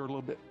 Ferries are a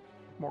little bit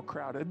more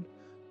crowded,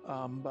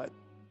 but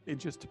it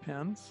just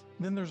depends.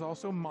 Then there's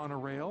also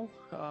monorail.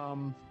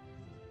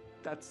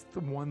 That's the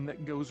one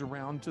that goes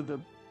around to the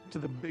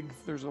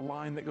there's a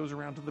line that goes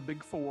around to the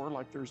big 4,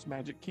 like there's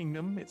Magic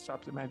Kingdom. It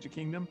stops at Magic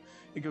Kingdom.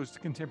 It goes to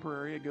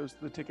Contemporary. It goes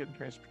to the Ticket and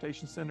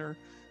Transportation Center,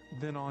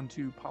 then on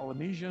to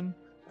Polynesian,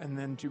 and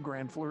then to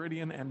Grand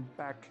Floridian, and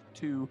back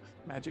to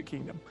Magic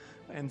Kingdom.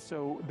 And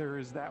so there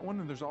is that one.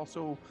 And there's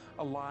also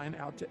a line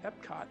out to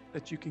Epcot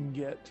that you can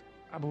get,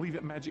 I believe,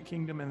 at Magic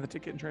Kingdom and the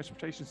Ticket and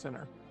Transportation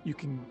Center. You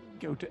can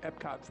go to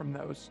Epcot from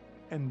those.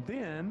 And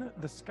then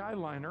the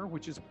Skyliner,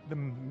 which is the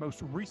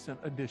most recent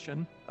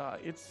addition,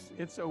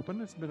 it's open.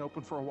 It's been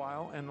open for a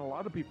while, and a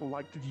lot of people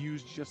like to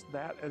use just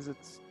that as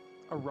its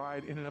a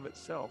ride in and of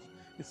itself.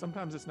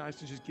 Sometimes it's nice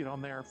to just get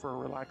on there for a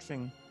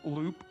relaxing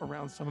loop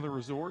around some of the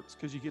resorts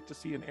because you get to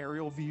see an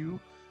aerial view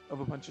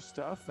of a bunch of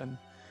stuff, and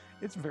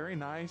it's very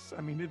nice.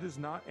 I mean, it is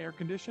not air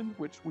conditioned,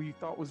 which we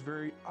thought was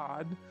very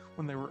odd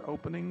when they were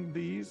opening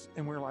these,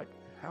 and we're like,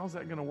 how's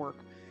that going to work?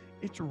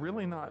 It's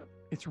really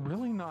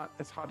not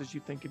as hot as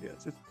you think it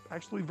is. It's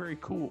actually very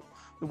cool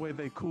the way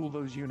they cool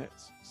those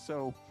units.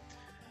 So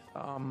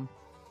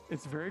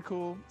it's very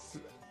cool.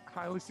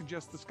 Highly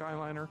suggest the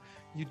Skyliner.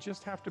 You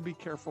just have to be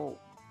careful.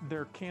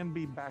 There can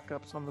be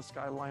backups on the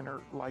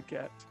Skyliner, like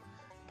at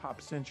Pop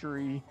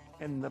Century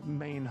and the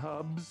main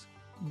hubs,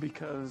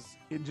 because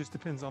it just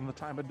depends on the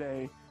time of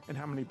day and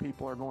how many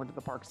people are going to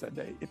the parks that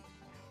day.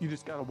 You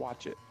just got to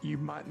watch it. You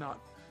might not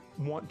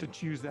want to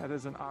choose that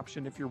as an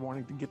option if you're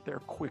wanting to get there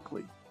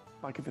quickly,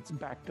 like if it's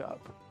backed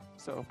up.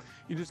 So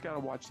you just got to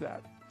watch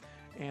that.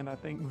 And I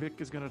think Vic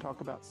is going to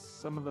talk about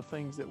some of the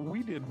things that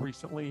we did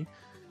recently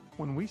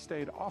when we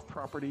stayed off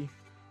property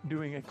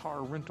doing a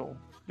car rental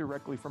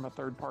directly from a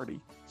third party.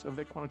 So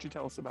Vic, why don't you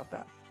tell us about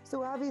that?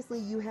 So obviously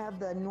you have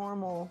the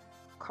normal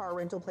car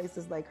rental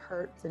places like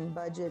Hertz and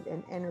Budget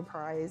and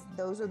Enterprise.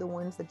 Those are the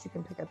ones that you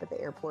can pick up at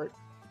the airport.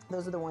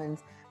 Those are the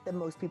ones that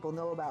most people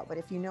know about. But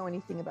if you know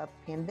anything about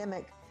the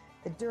pandemic,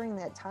 that during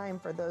that time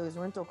for those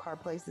rental car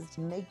places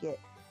to make it,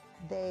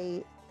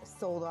 they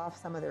sold off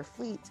some of their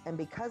fleet. And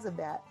because of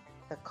that,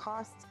 the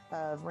cost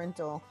of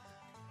rental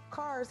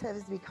cars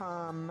has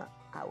become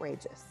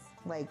outrageous.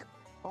 Like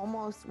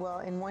almost, well,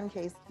 in one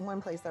case,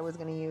 one place I was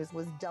going to use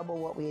was double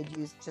what we had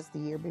used just the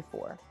year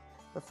before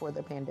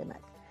the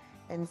pandemic.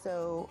 And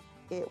so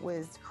it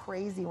was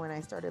crazy when I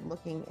started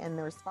looking, and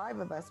there was 5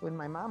 of us when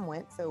my mom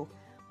went. So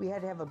we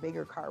had to have a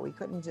bigger car. We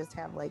couldn't just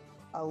have like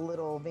a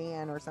little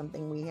van or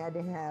something. We had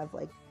to have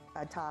like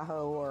a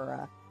Tahoe or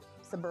a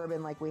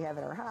Suburban like we have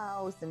at our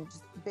house, and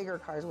just bigger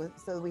cars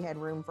so we had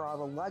room for all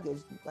the luggage,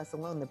 let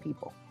alone the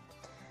people.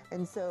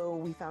 And so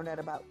we found out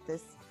about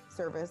this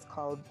service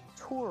called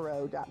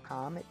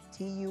Turo.com. It's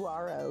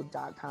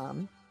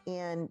Turo.com.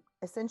 And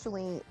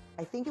essentially,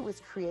 I think it was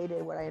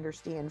created, what I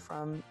understand,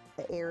 from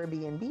the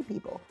Airbnb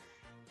people.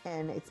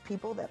 And it's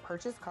people that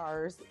purchase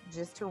cars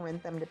just to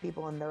rent them to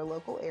people in their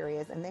local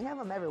areas. And they have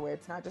them everywhere.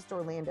 It's not just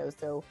Orlando.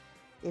 So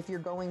if you're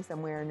going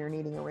somewhere and you're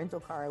needing a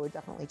rental car, I would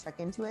definitely check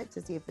into it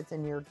to see if it's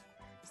in your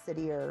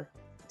city or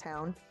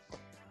town.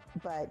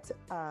 But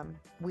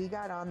we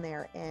got on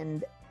there,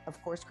 and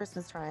of course,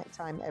 Christmas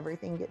time,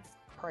 everything gets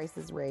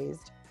prices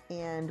raised.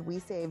 And we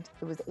saved,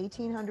 it was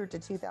 $1,800 to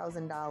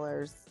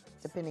 $2,000,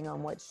 depending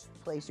on which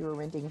place you were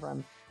renting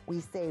from. We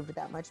saved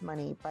that much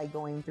money by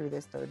going through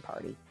this third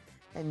party.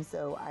 And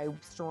so I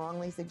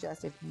strongly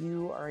suggest, if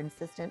you are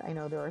insistent, I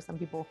know there are some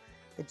people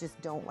that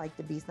just don't like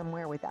to be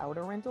somewhere without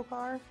a rental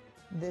car,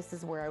 this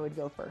is where I would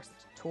go first,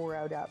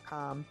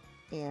 Turo.com.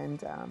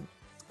 And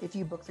if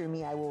you book through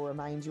me, I will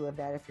remind you of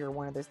that if you're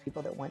one of those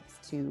people that wants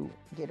to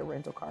get a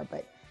rental car.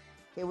 But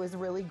it was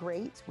really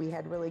great. We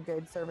had really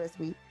good service.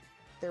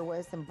 There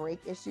was some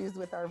brake issues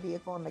with our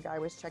vehicle, and the guy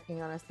was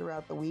checking on us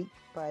throughout the week,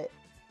 but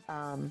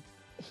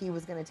he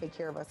was going to take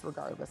care of us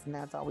regardless, and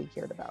that's all we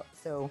cared about.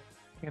 So,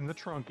 and the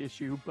trunk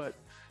issue, but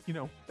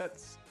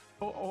that's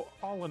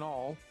all in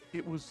all,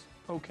 it was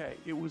okay.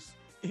 It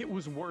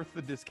was worth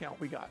the discount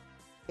we got.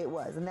 It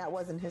was, and that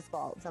wasn't his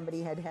fault.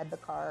 Somebody had the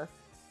car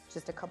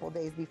just a couple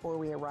days before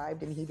we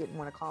arrived, and he didn't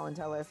want to call and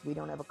tell us we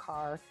don't have a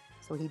car,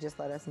 so he just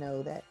let us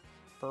know that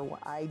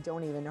I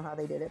don't even know how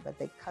they did it, but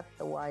they cut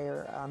the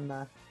wire on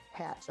the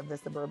hatch of the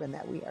Suburban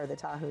or the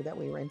Tahoe that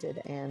we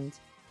rented, and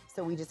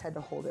so we just had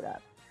to hold it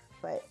up.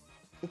 But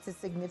it's a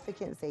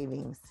significant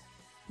savings.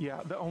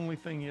 Yeah, the only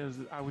thing is,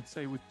 I would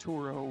say with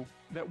Turo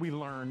that we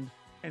learned,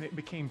 and it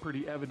became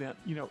pretty evident,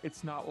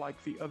 it's not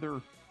like the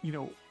other,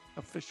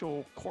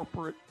 official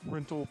corporate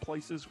rental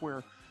places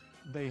where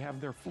they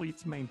have their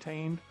fleets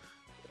maintained.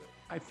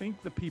 I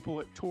think the people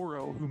at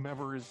Turo,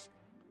 whomever is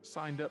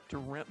signed up to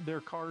rent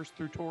their cars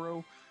through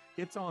Turo,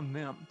 it's on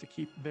them to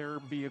keep their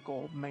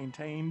vehicle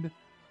maintained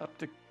up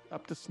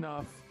to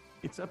snuff.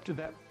 It's up to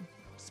that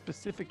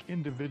specific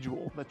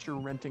individual that you're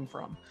renting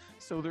from.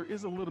 So there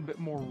is a little bit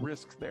more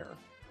risk there.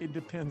 It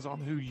depends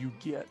on who you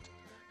get,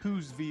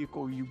 whose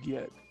vehicle you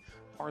get.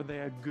 Are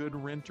they a good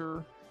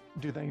renter?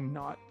 Do they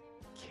not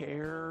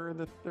care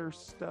that their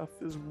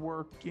stuff is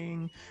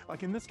working?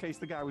 Like in this case,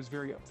 the guy was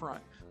very upfront,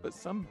 but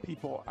some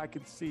people I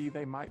could see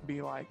they might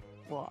be like,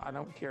 well, I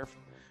don't care if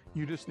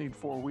you just need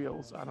 4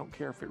 wheels. I don't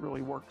care if it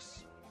really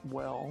works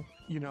well,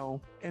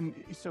 and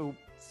so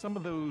some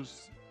of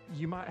those,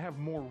 you might have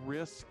more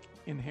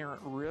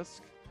inherent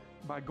risk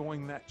by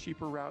going that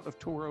cheaper route of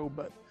Turo,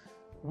 but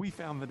we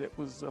found that it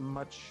was a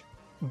much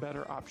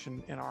better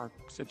option in our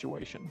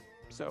situation.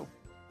 So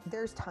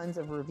there's tons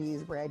of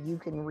reviews, Brad. You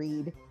can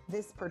read.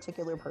 This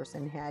particular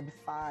person had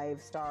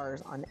 5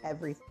 stars on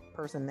every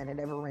person that had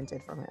ever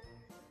rented from it.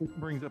 It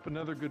brings up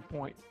another good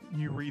point.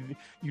 You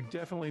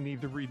definitely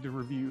need to read the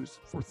reviews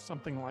for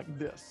something like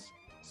this,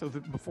 so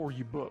that before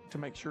you book, to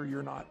make sure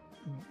you're not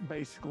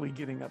basically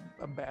getting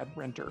a bad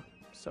renter.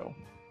 So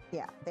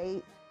yeah,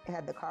 they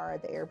had the car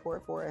at the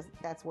airport for us,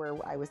 that's where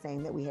I was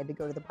saying that we had to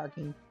go to the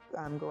parking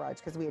garage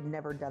because we had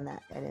never done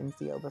that at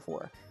MCO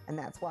before. And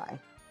that's why.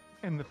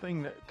 And the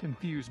thing that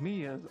confused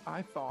me is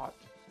I thought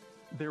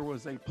there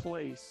was a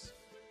place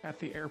at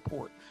the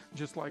airport,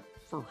 just like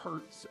for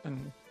Hertz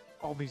and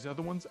all these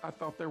other ones. I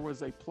thought there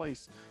was a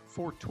place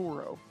for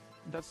Turo.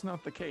 That's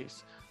not the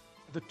case.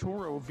 The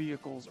Turo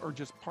vehicles are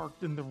just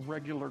parked in the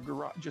regular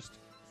garage, just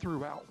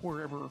throughout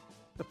wherever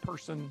the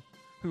person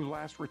who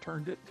last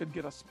returned it could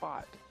get a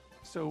spot.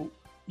 So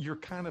you're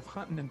kind of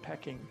hunting and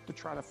pecking to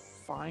try to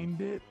find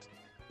it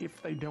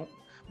if they don't,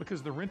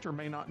 because the renter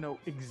may not know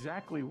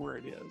exactly where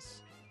it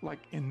is. Like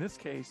in this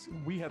case,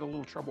 we had a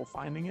little trouble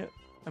finding it.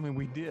 I mean,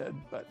 we did,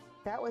 but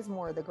that was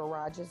more the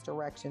garage's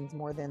directions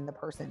more than the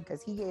person,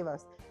 because he gave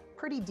us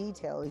pretty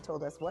detailed. He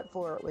told us what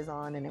floor it was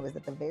on, and it was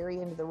at the very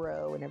end of the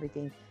row and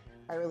everything.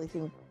 I really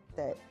think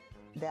that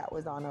that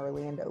was on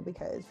Orlando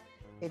because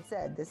it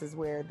said this is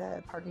where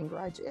the parking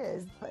garage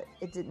is, but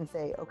it didn't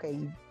say, okay,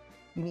 you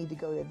need to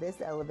go to this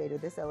elevator.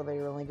 This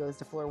elevator only goes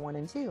to floor 1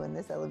 and 2, and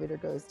this elevator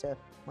goes to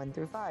 1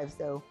 through 5.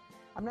 So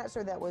I'm not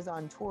sure that was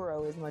on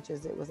Turo as much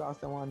as it was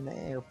also on the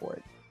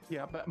airport.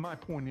 Yeah, but my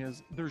point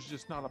is there's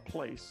just not a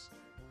place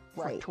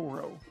for Right.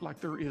 Turo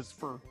like there is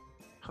for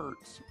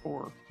Hertz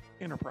or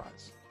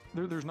Enterprise.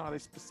 There's not a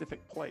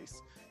specific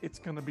place. It's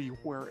going to be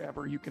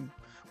wherever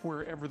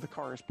the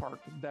car is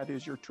parked, that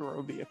is your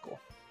Turo vehicle.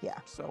 Yeah.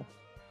 So,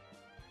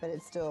 But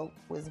it still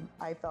was,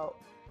 I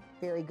felt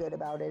very good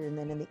about it. And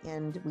then in the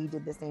end, we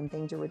did the same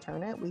thing to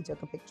return it. We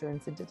took a picture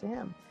and sent it to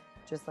him,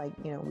 just like,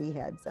 we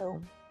had.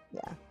 So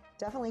yeah,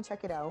 definitely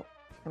check it out.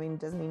 I mean, it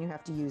doesn't mean you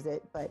have to use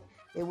it, but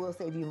it will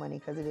save you money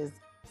because it is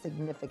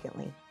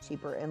significantly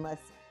cheaper unless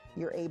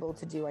you're able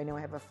to do. I know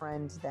I have a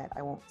friend that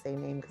I won't say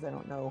name because I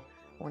don't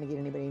want to get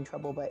anybody in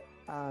trouble, but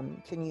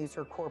can use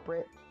her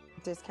corporate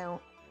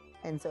discount.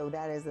 And so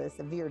that is a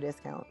severe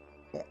discount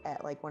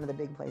at like one of the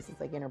big places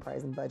like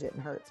Enterprise and Budget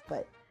and Hertz.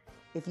 But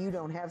if you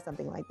don't have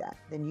something like that,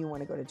 then you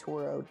want to go to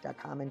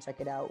Turo.com and check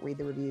it out, read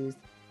the reviews,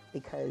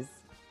 because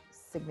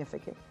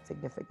significant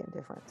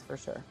difference for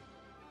sure.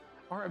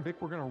 all right, Vic,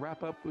 we're going to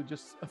wrap up with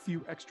just a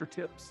few extra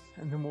tips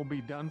and then we'll be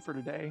done for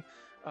today.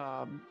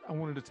 I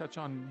wanted to touch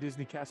on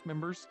Disney cast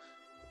members.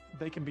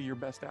 They can be your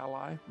best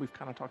ally. We've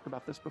kind of talked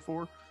about this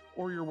before,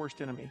 or your worst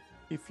enemy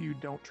if you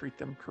don't treat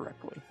them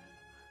correctly.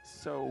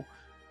 So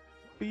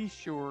be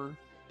sure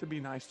to be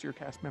nice to your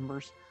cast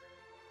members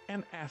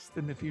and ask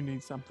them if you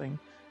need something.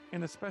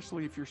 And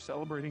especially if you're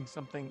celebrating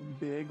something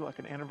big like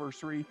an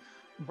anniversary,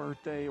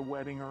 birthday, a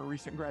wedding, or a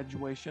recent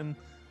graduation,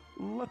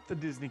 let the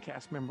Disney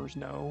cast members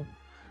know.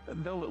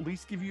 They'll at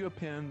least give you a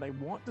pin. They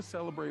want to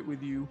celebrate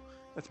with you.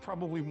 That's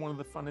probably one of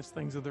the funnest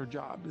things of their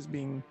job is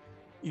being,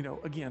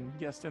 again,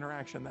 guest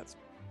interaction. That's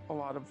a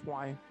lot of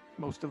why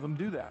most of them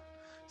do that.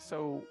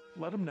 So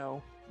let them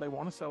know they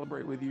want to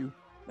celebrate with you.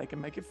 They can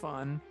make it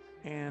fun.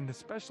 And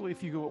especially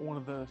if you go at one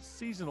of the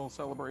seasonal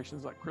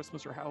celebrations like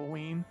Christmas or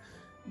Halloween,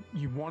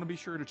 you want to be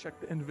sure to check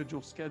the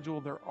individual schedule.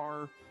 There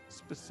are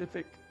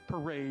specific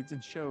parades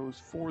and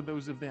shows for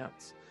those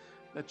events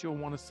that you'll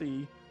want to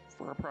see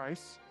for a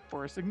price,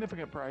 for a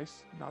significant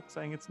price. Not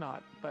saying it's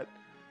not, but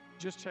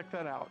just check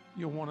that out.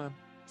 You'll want to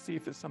see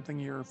if it's something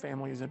your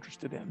family is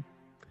interested in.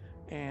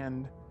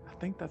 And I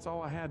think that's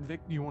all I had. Vic,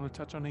 do you want to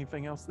touch on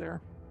anything else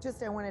there?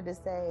 Just I wanted to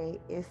say,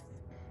 if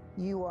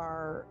you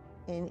are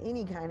in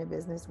any kind of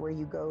business where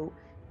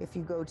if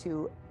you go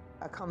to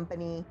a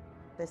company,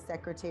 the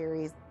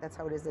secretaries, that's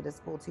how it is at a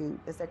school too.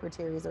 The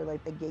secretaries are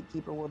like the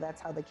gatekeeper. Well,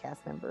 that's how the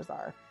cast members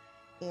are.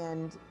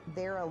 And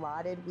they're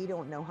allotted. We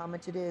don't know how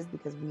much it is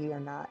because we are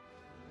not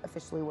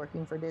officially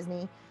working for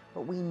Disney,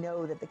 but we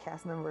know that the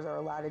cast members are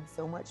allotted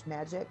so much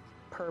magic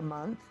per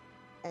month.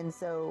 And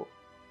so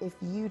if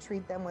you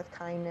treat them with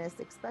kindness,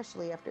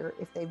 especially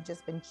if they've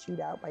just been chewed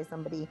out by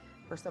somebody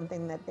for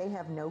something that they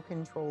have no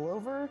control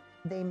over,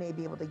 they may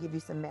be able to give you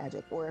some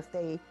magic. Or if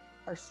they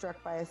are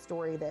struck by a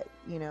story that,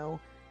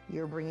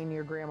 you're bringing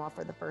your grandma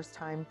for the first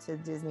time to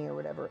Disney or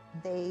whatever,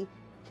 they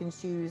can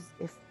choose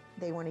if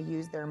they want to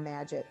use their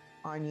magic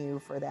on you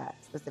for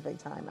that specific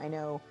time. I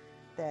know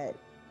that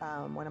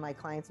one of my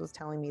clients was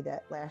telling me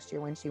that last year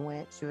when she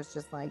went, she was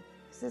just like,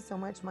 this is so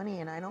much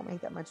money and I don't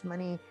make that much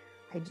money.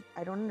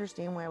 I don't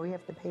understand why we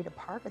have to pay to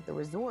park at the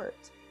resort.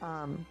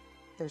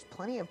 There's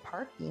plenty of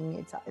parking.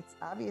 It's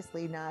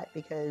obviously not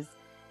because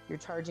you're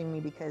charging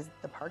me because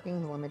the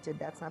parking's limited.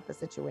 That's not the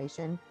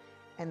situation.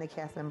 And the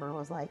cast member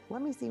was like,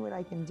 let me see what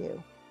I can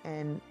do.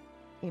 And,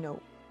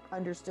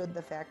 understood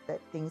the fact that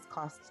things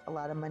cost a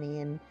lot of money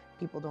and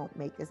people don't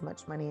make as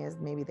much money as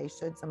maybe they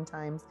should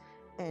sometimes.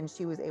 And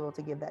she was able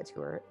to give that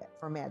to her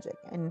for magic.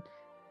 And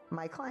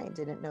my client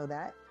didn't know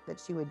that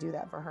she would do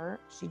that for her.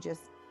 She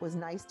just was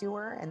nice to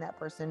her and that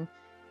person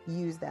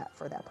used that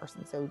for that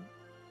person. So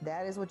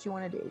that is what you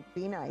want to do.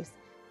 Be nice.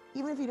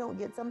 Even if you don't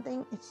get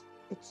something, it's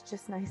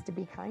just nice to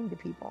be kind to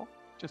people.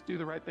 Just do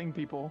the right thing,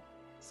 people.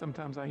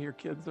 Sometimes I hear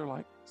kids, they're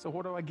like, so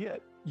what do I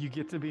get? You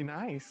get to be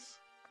nice.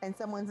 And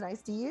someone's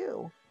nice to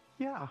you.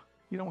 Yeah.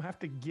 You don't have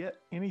to get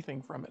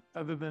anything from it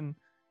other than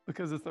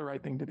because it's the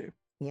right thing to do.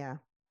 Yeah.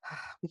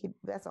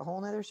 That's a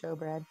whole nother show,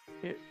 Brad.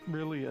 It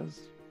really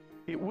is.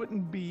 It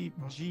wouldn't be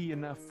G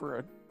enough for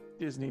a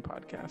Disney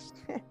podcast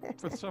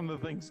for some of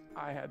the things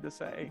I had to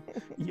say.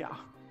 Yeah.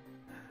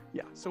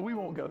 So we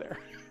won't go there.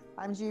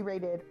 I'm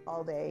G-rated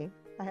all day.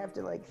 I have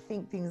to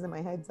think things in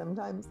my head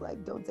sometimes,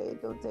 like, don't say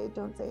it, don't say it,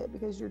 don't say it,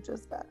 because you're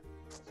just bad.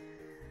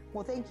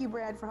 Well, thank you,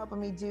 Brad, for helping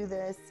me do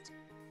this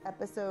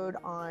episode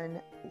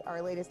on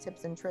our latest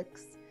tips and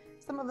tricks.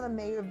 Some of them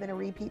may have been a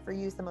repeat for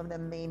you. Some of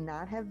them may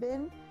not have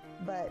been.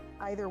 But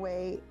either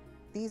way,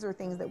 these are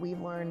things that we've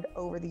learned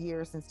over the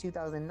years since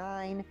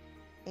 2009.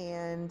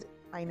 And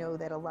I know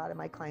that a lot of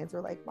my clients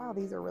are like, wow,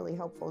 these are really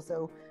helpful.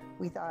 So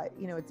we thought,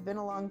 it's been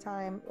a long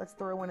time. Let's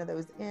throw one of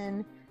those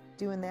in.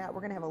 Doing that,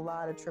 we're going to have a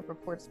lot of trip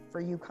reports for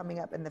you coming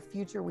up in the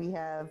future. We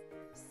have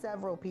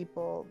several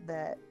people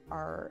that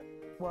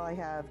I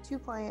have 2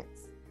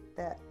 clients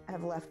that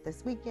have left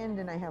this weekend,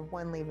 and I have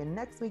 1 leaving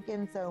next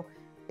weekend. So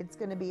it's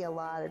going to be a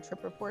lot of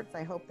trip reports.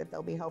 I hope that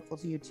they'll be helpful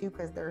to you too,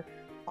 because they're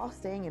all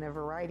staying in a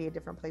variety of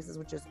different places,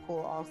 which is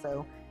cool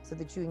also, so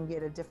that you can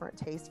get a different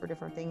taste for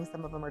different things.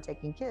 Some of them are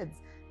taking kids.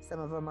 Some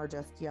of them are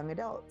just young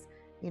adults,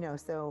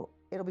 so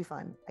it'll be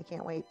fun. I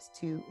can't wait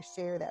to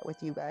share that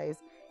with you guys.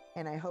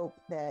 And I hope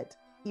that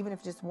even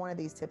if just one of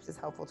these tips is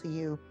helpful to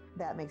you,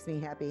 that makes me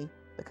happy,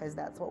 because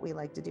that's what we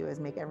like to do, is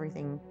make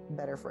everything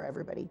better for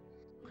everybody.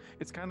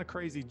 It's kind of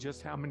crazy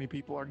just how many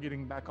people are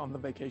getting back on the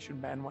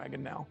vacation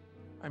bandwagon now.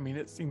 I mean,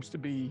 it seems to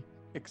be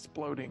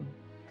exploding.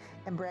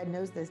 And Brad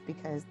knows this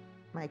because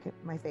my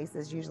face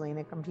is usually in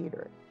a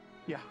computer.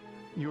 Yeah,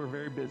 you are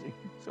very busy,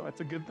 so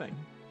that's a good thing.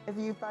 A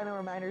few final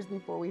reminders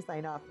before we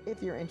sign off.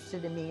 If you're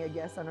interested in being a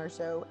guest on our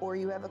show, or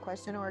you have a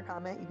question or a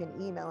comment, you can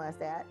email us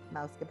at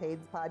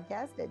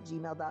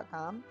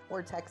mousecapadespodcast@gmail.com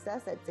or text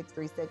us at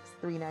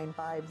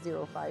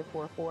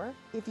 636-395-0544.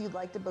 If you'd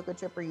like to book a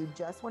trip or you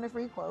just want a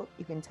free quote,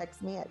 you can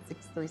text me at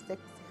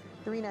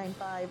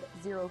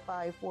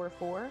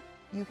 636-395-0544.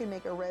 You can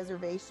make a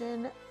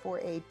reservation for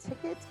a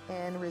ticket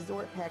and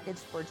resort package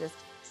for just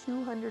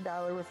 $200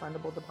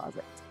 refundable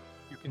deposit.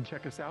 You can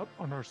check us out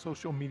on our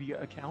social media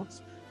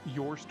accounts,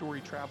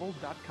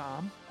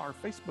 yourstorytravel.com, our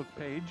Facebook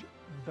page,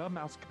 The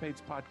Mousecapades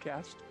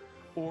Podcast,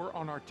 or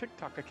on our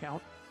TikTok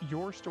account,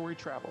 Your Story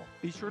Travel.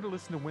 Be sure to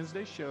listen to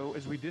Wednesday's show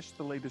as we dish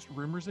the latest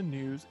rumors and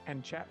news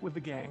and chat with the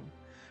gang.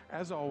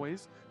 As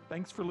always,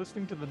 thanks for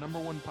listening to the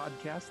 #1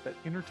 podcast that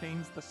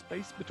entertains the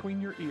space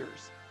between your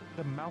ears,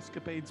 The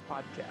Mousecapades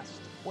Podcast.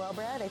 Well,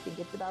 Brad, I think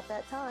it's about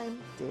that time.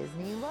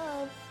 Disney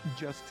love.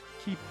 Just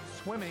keep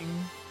swimming.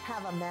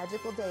 Have a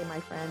magical day, my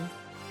friends.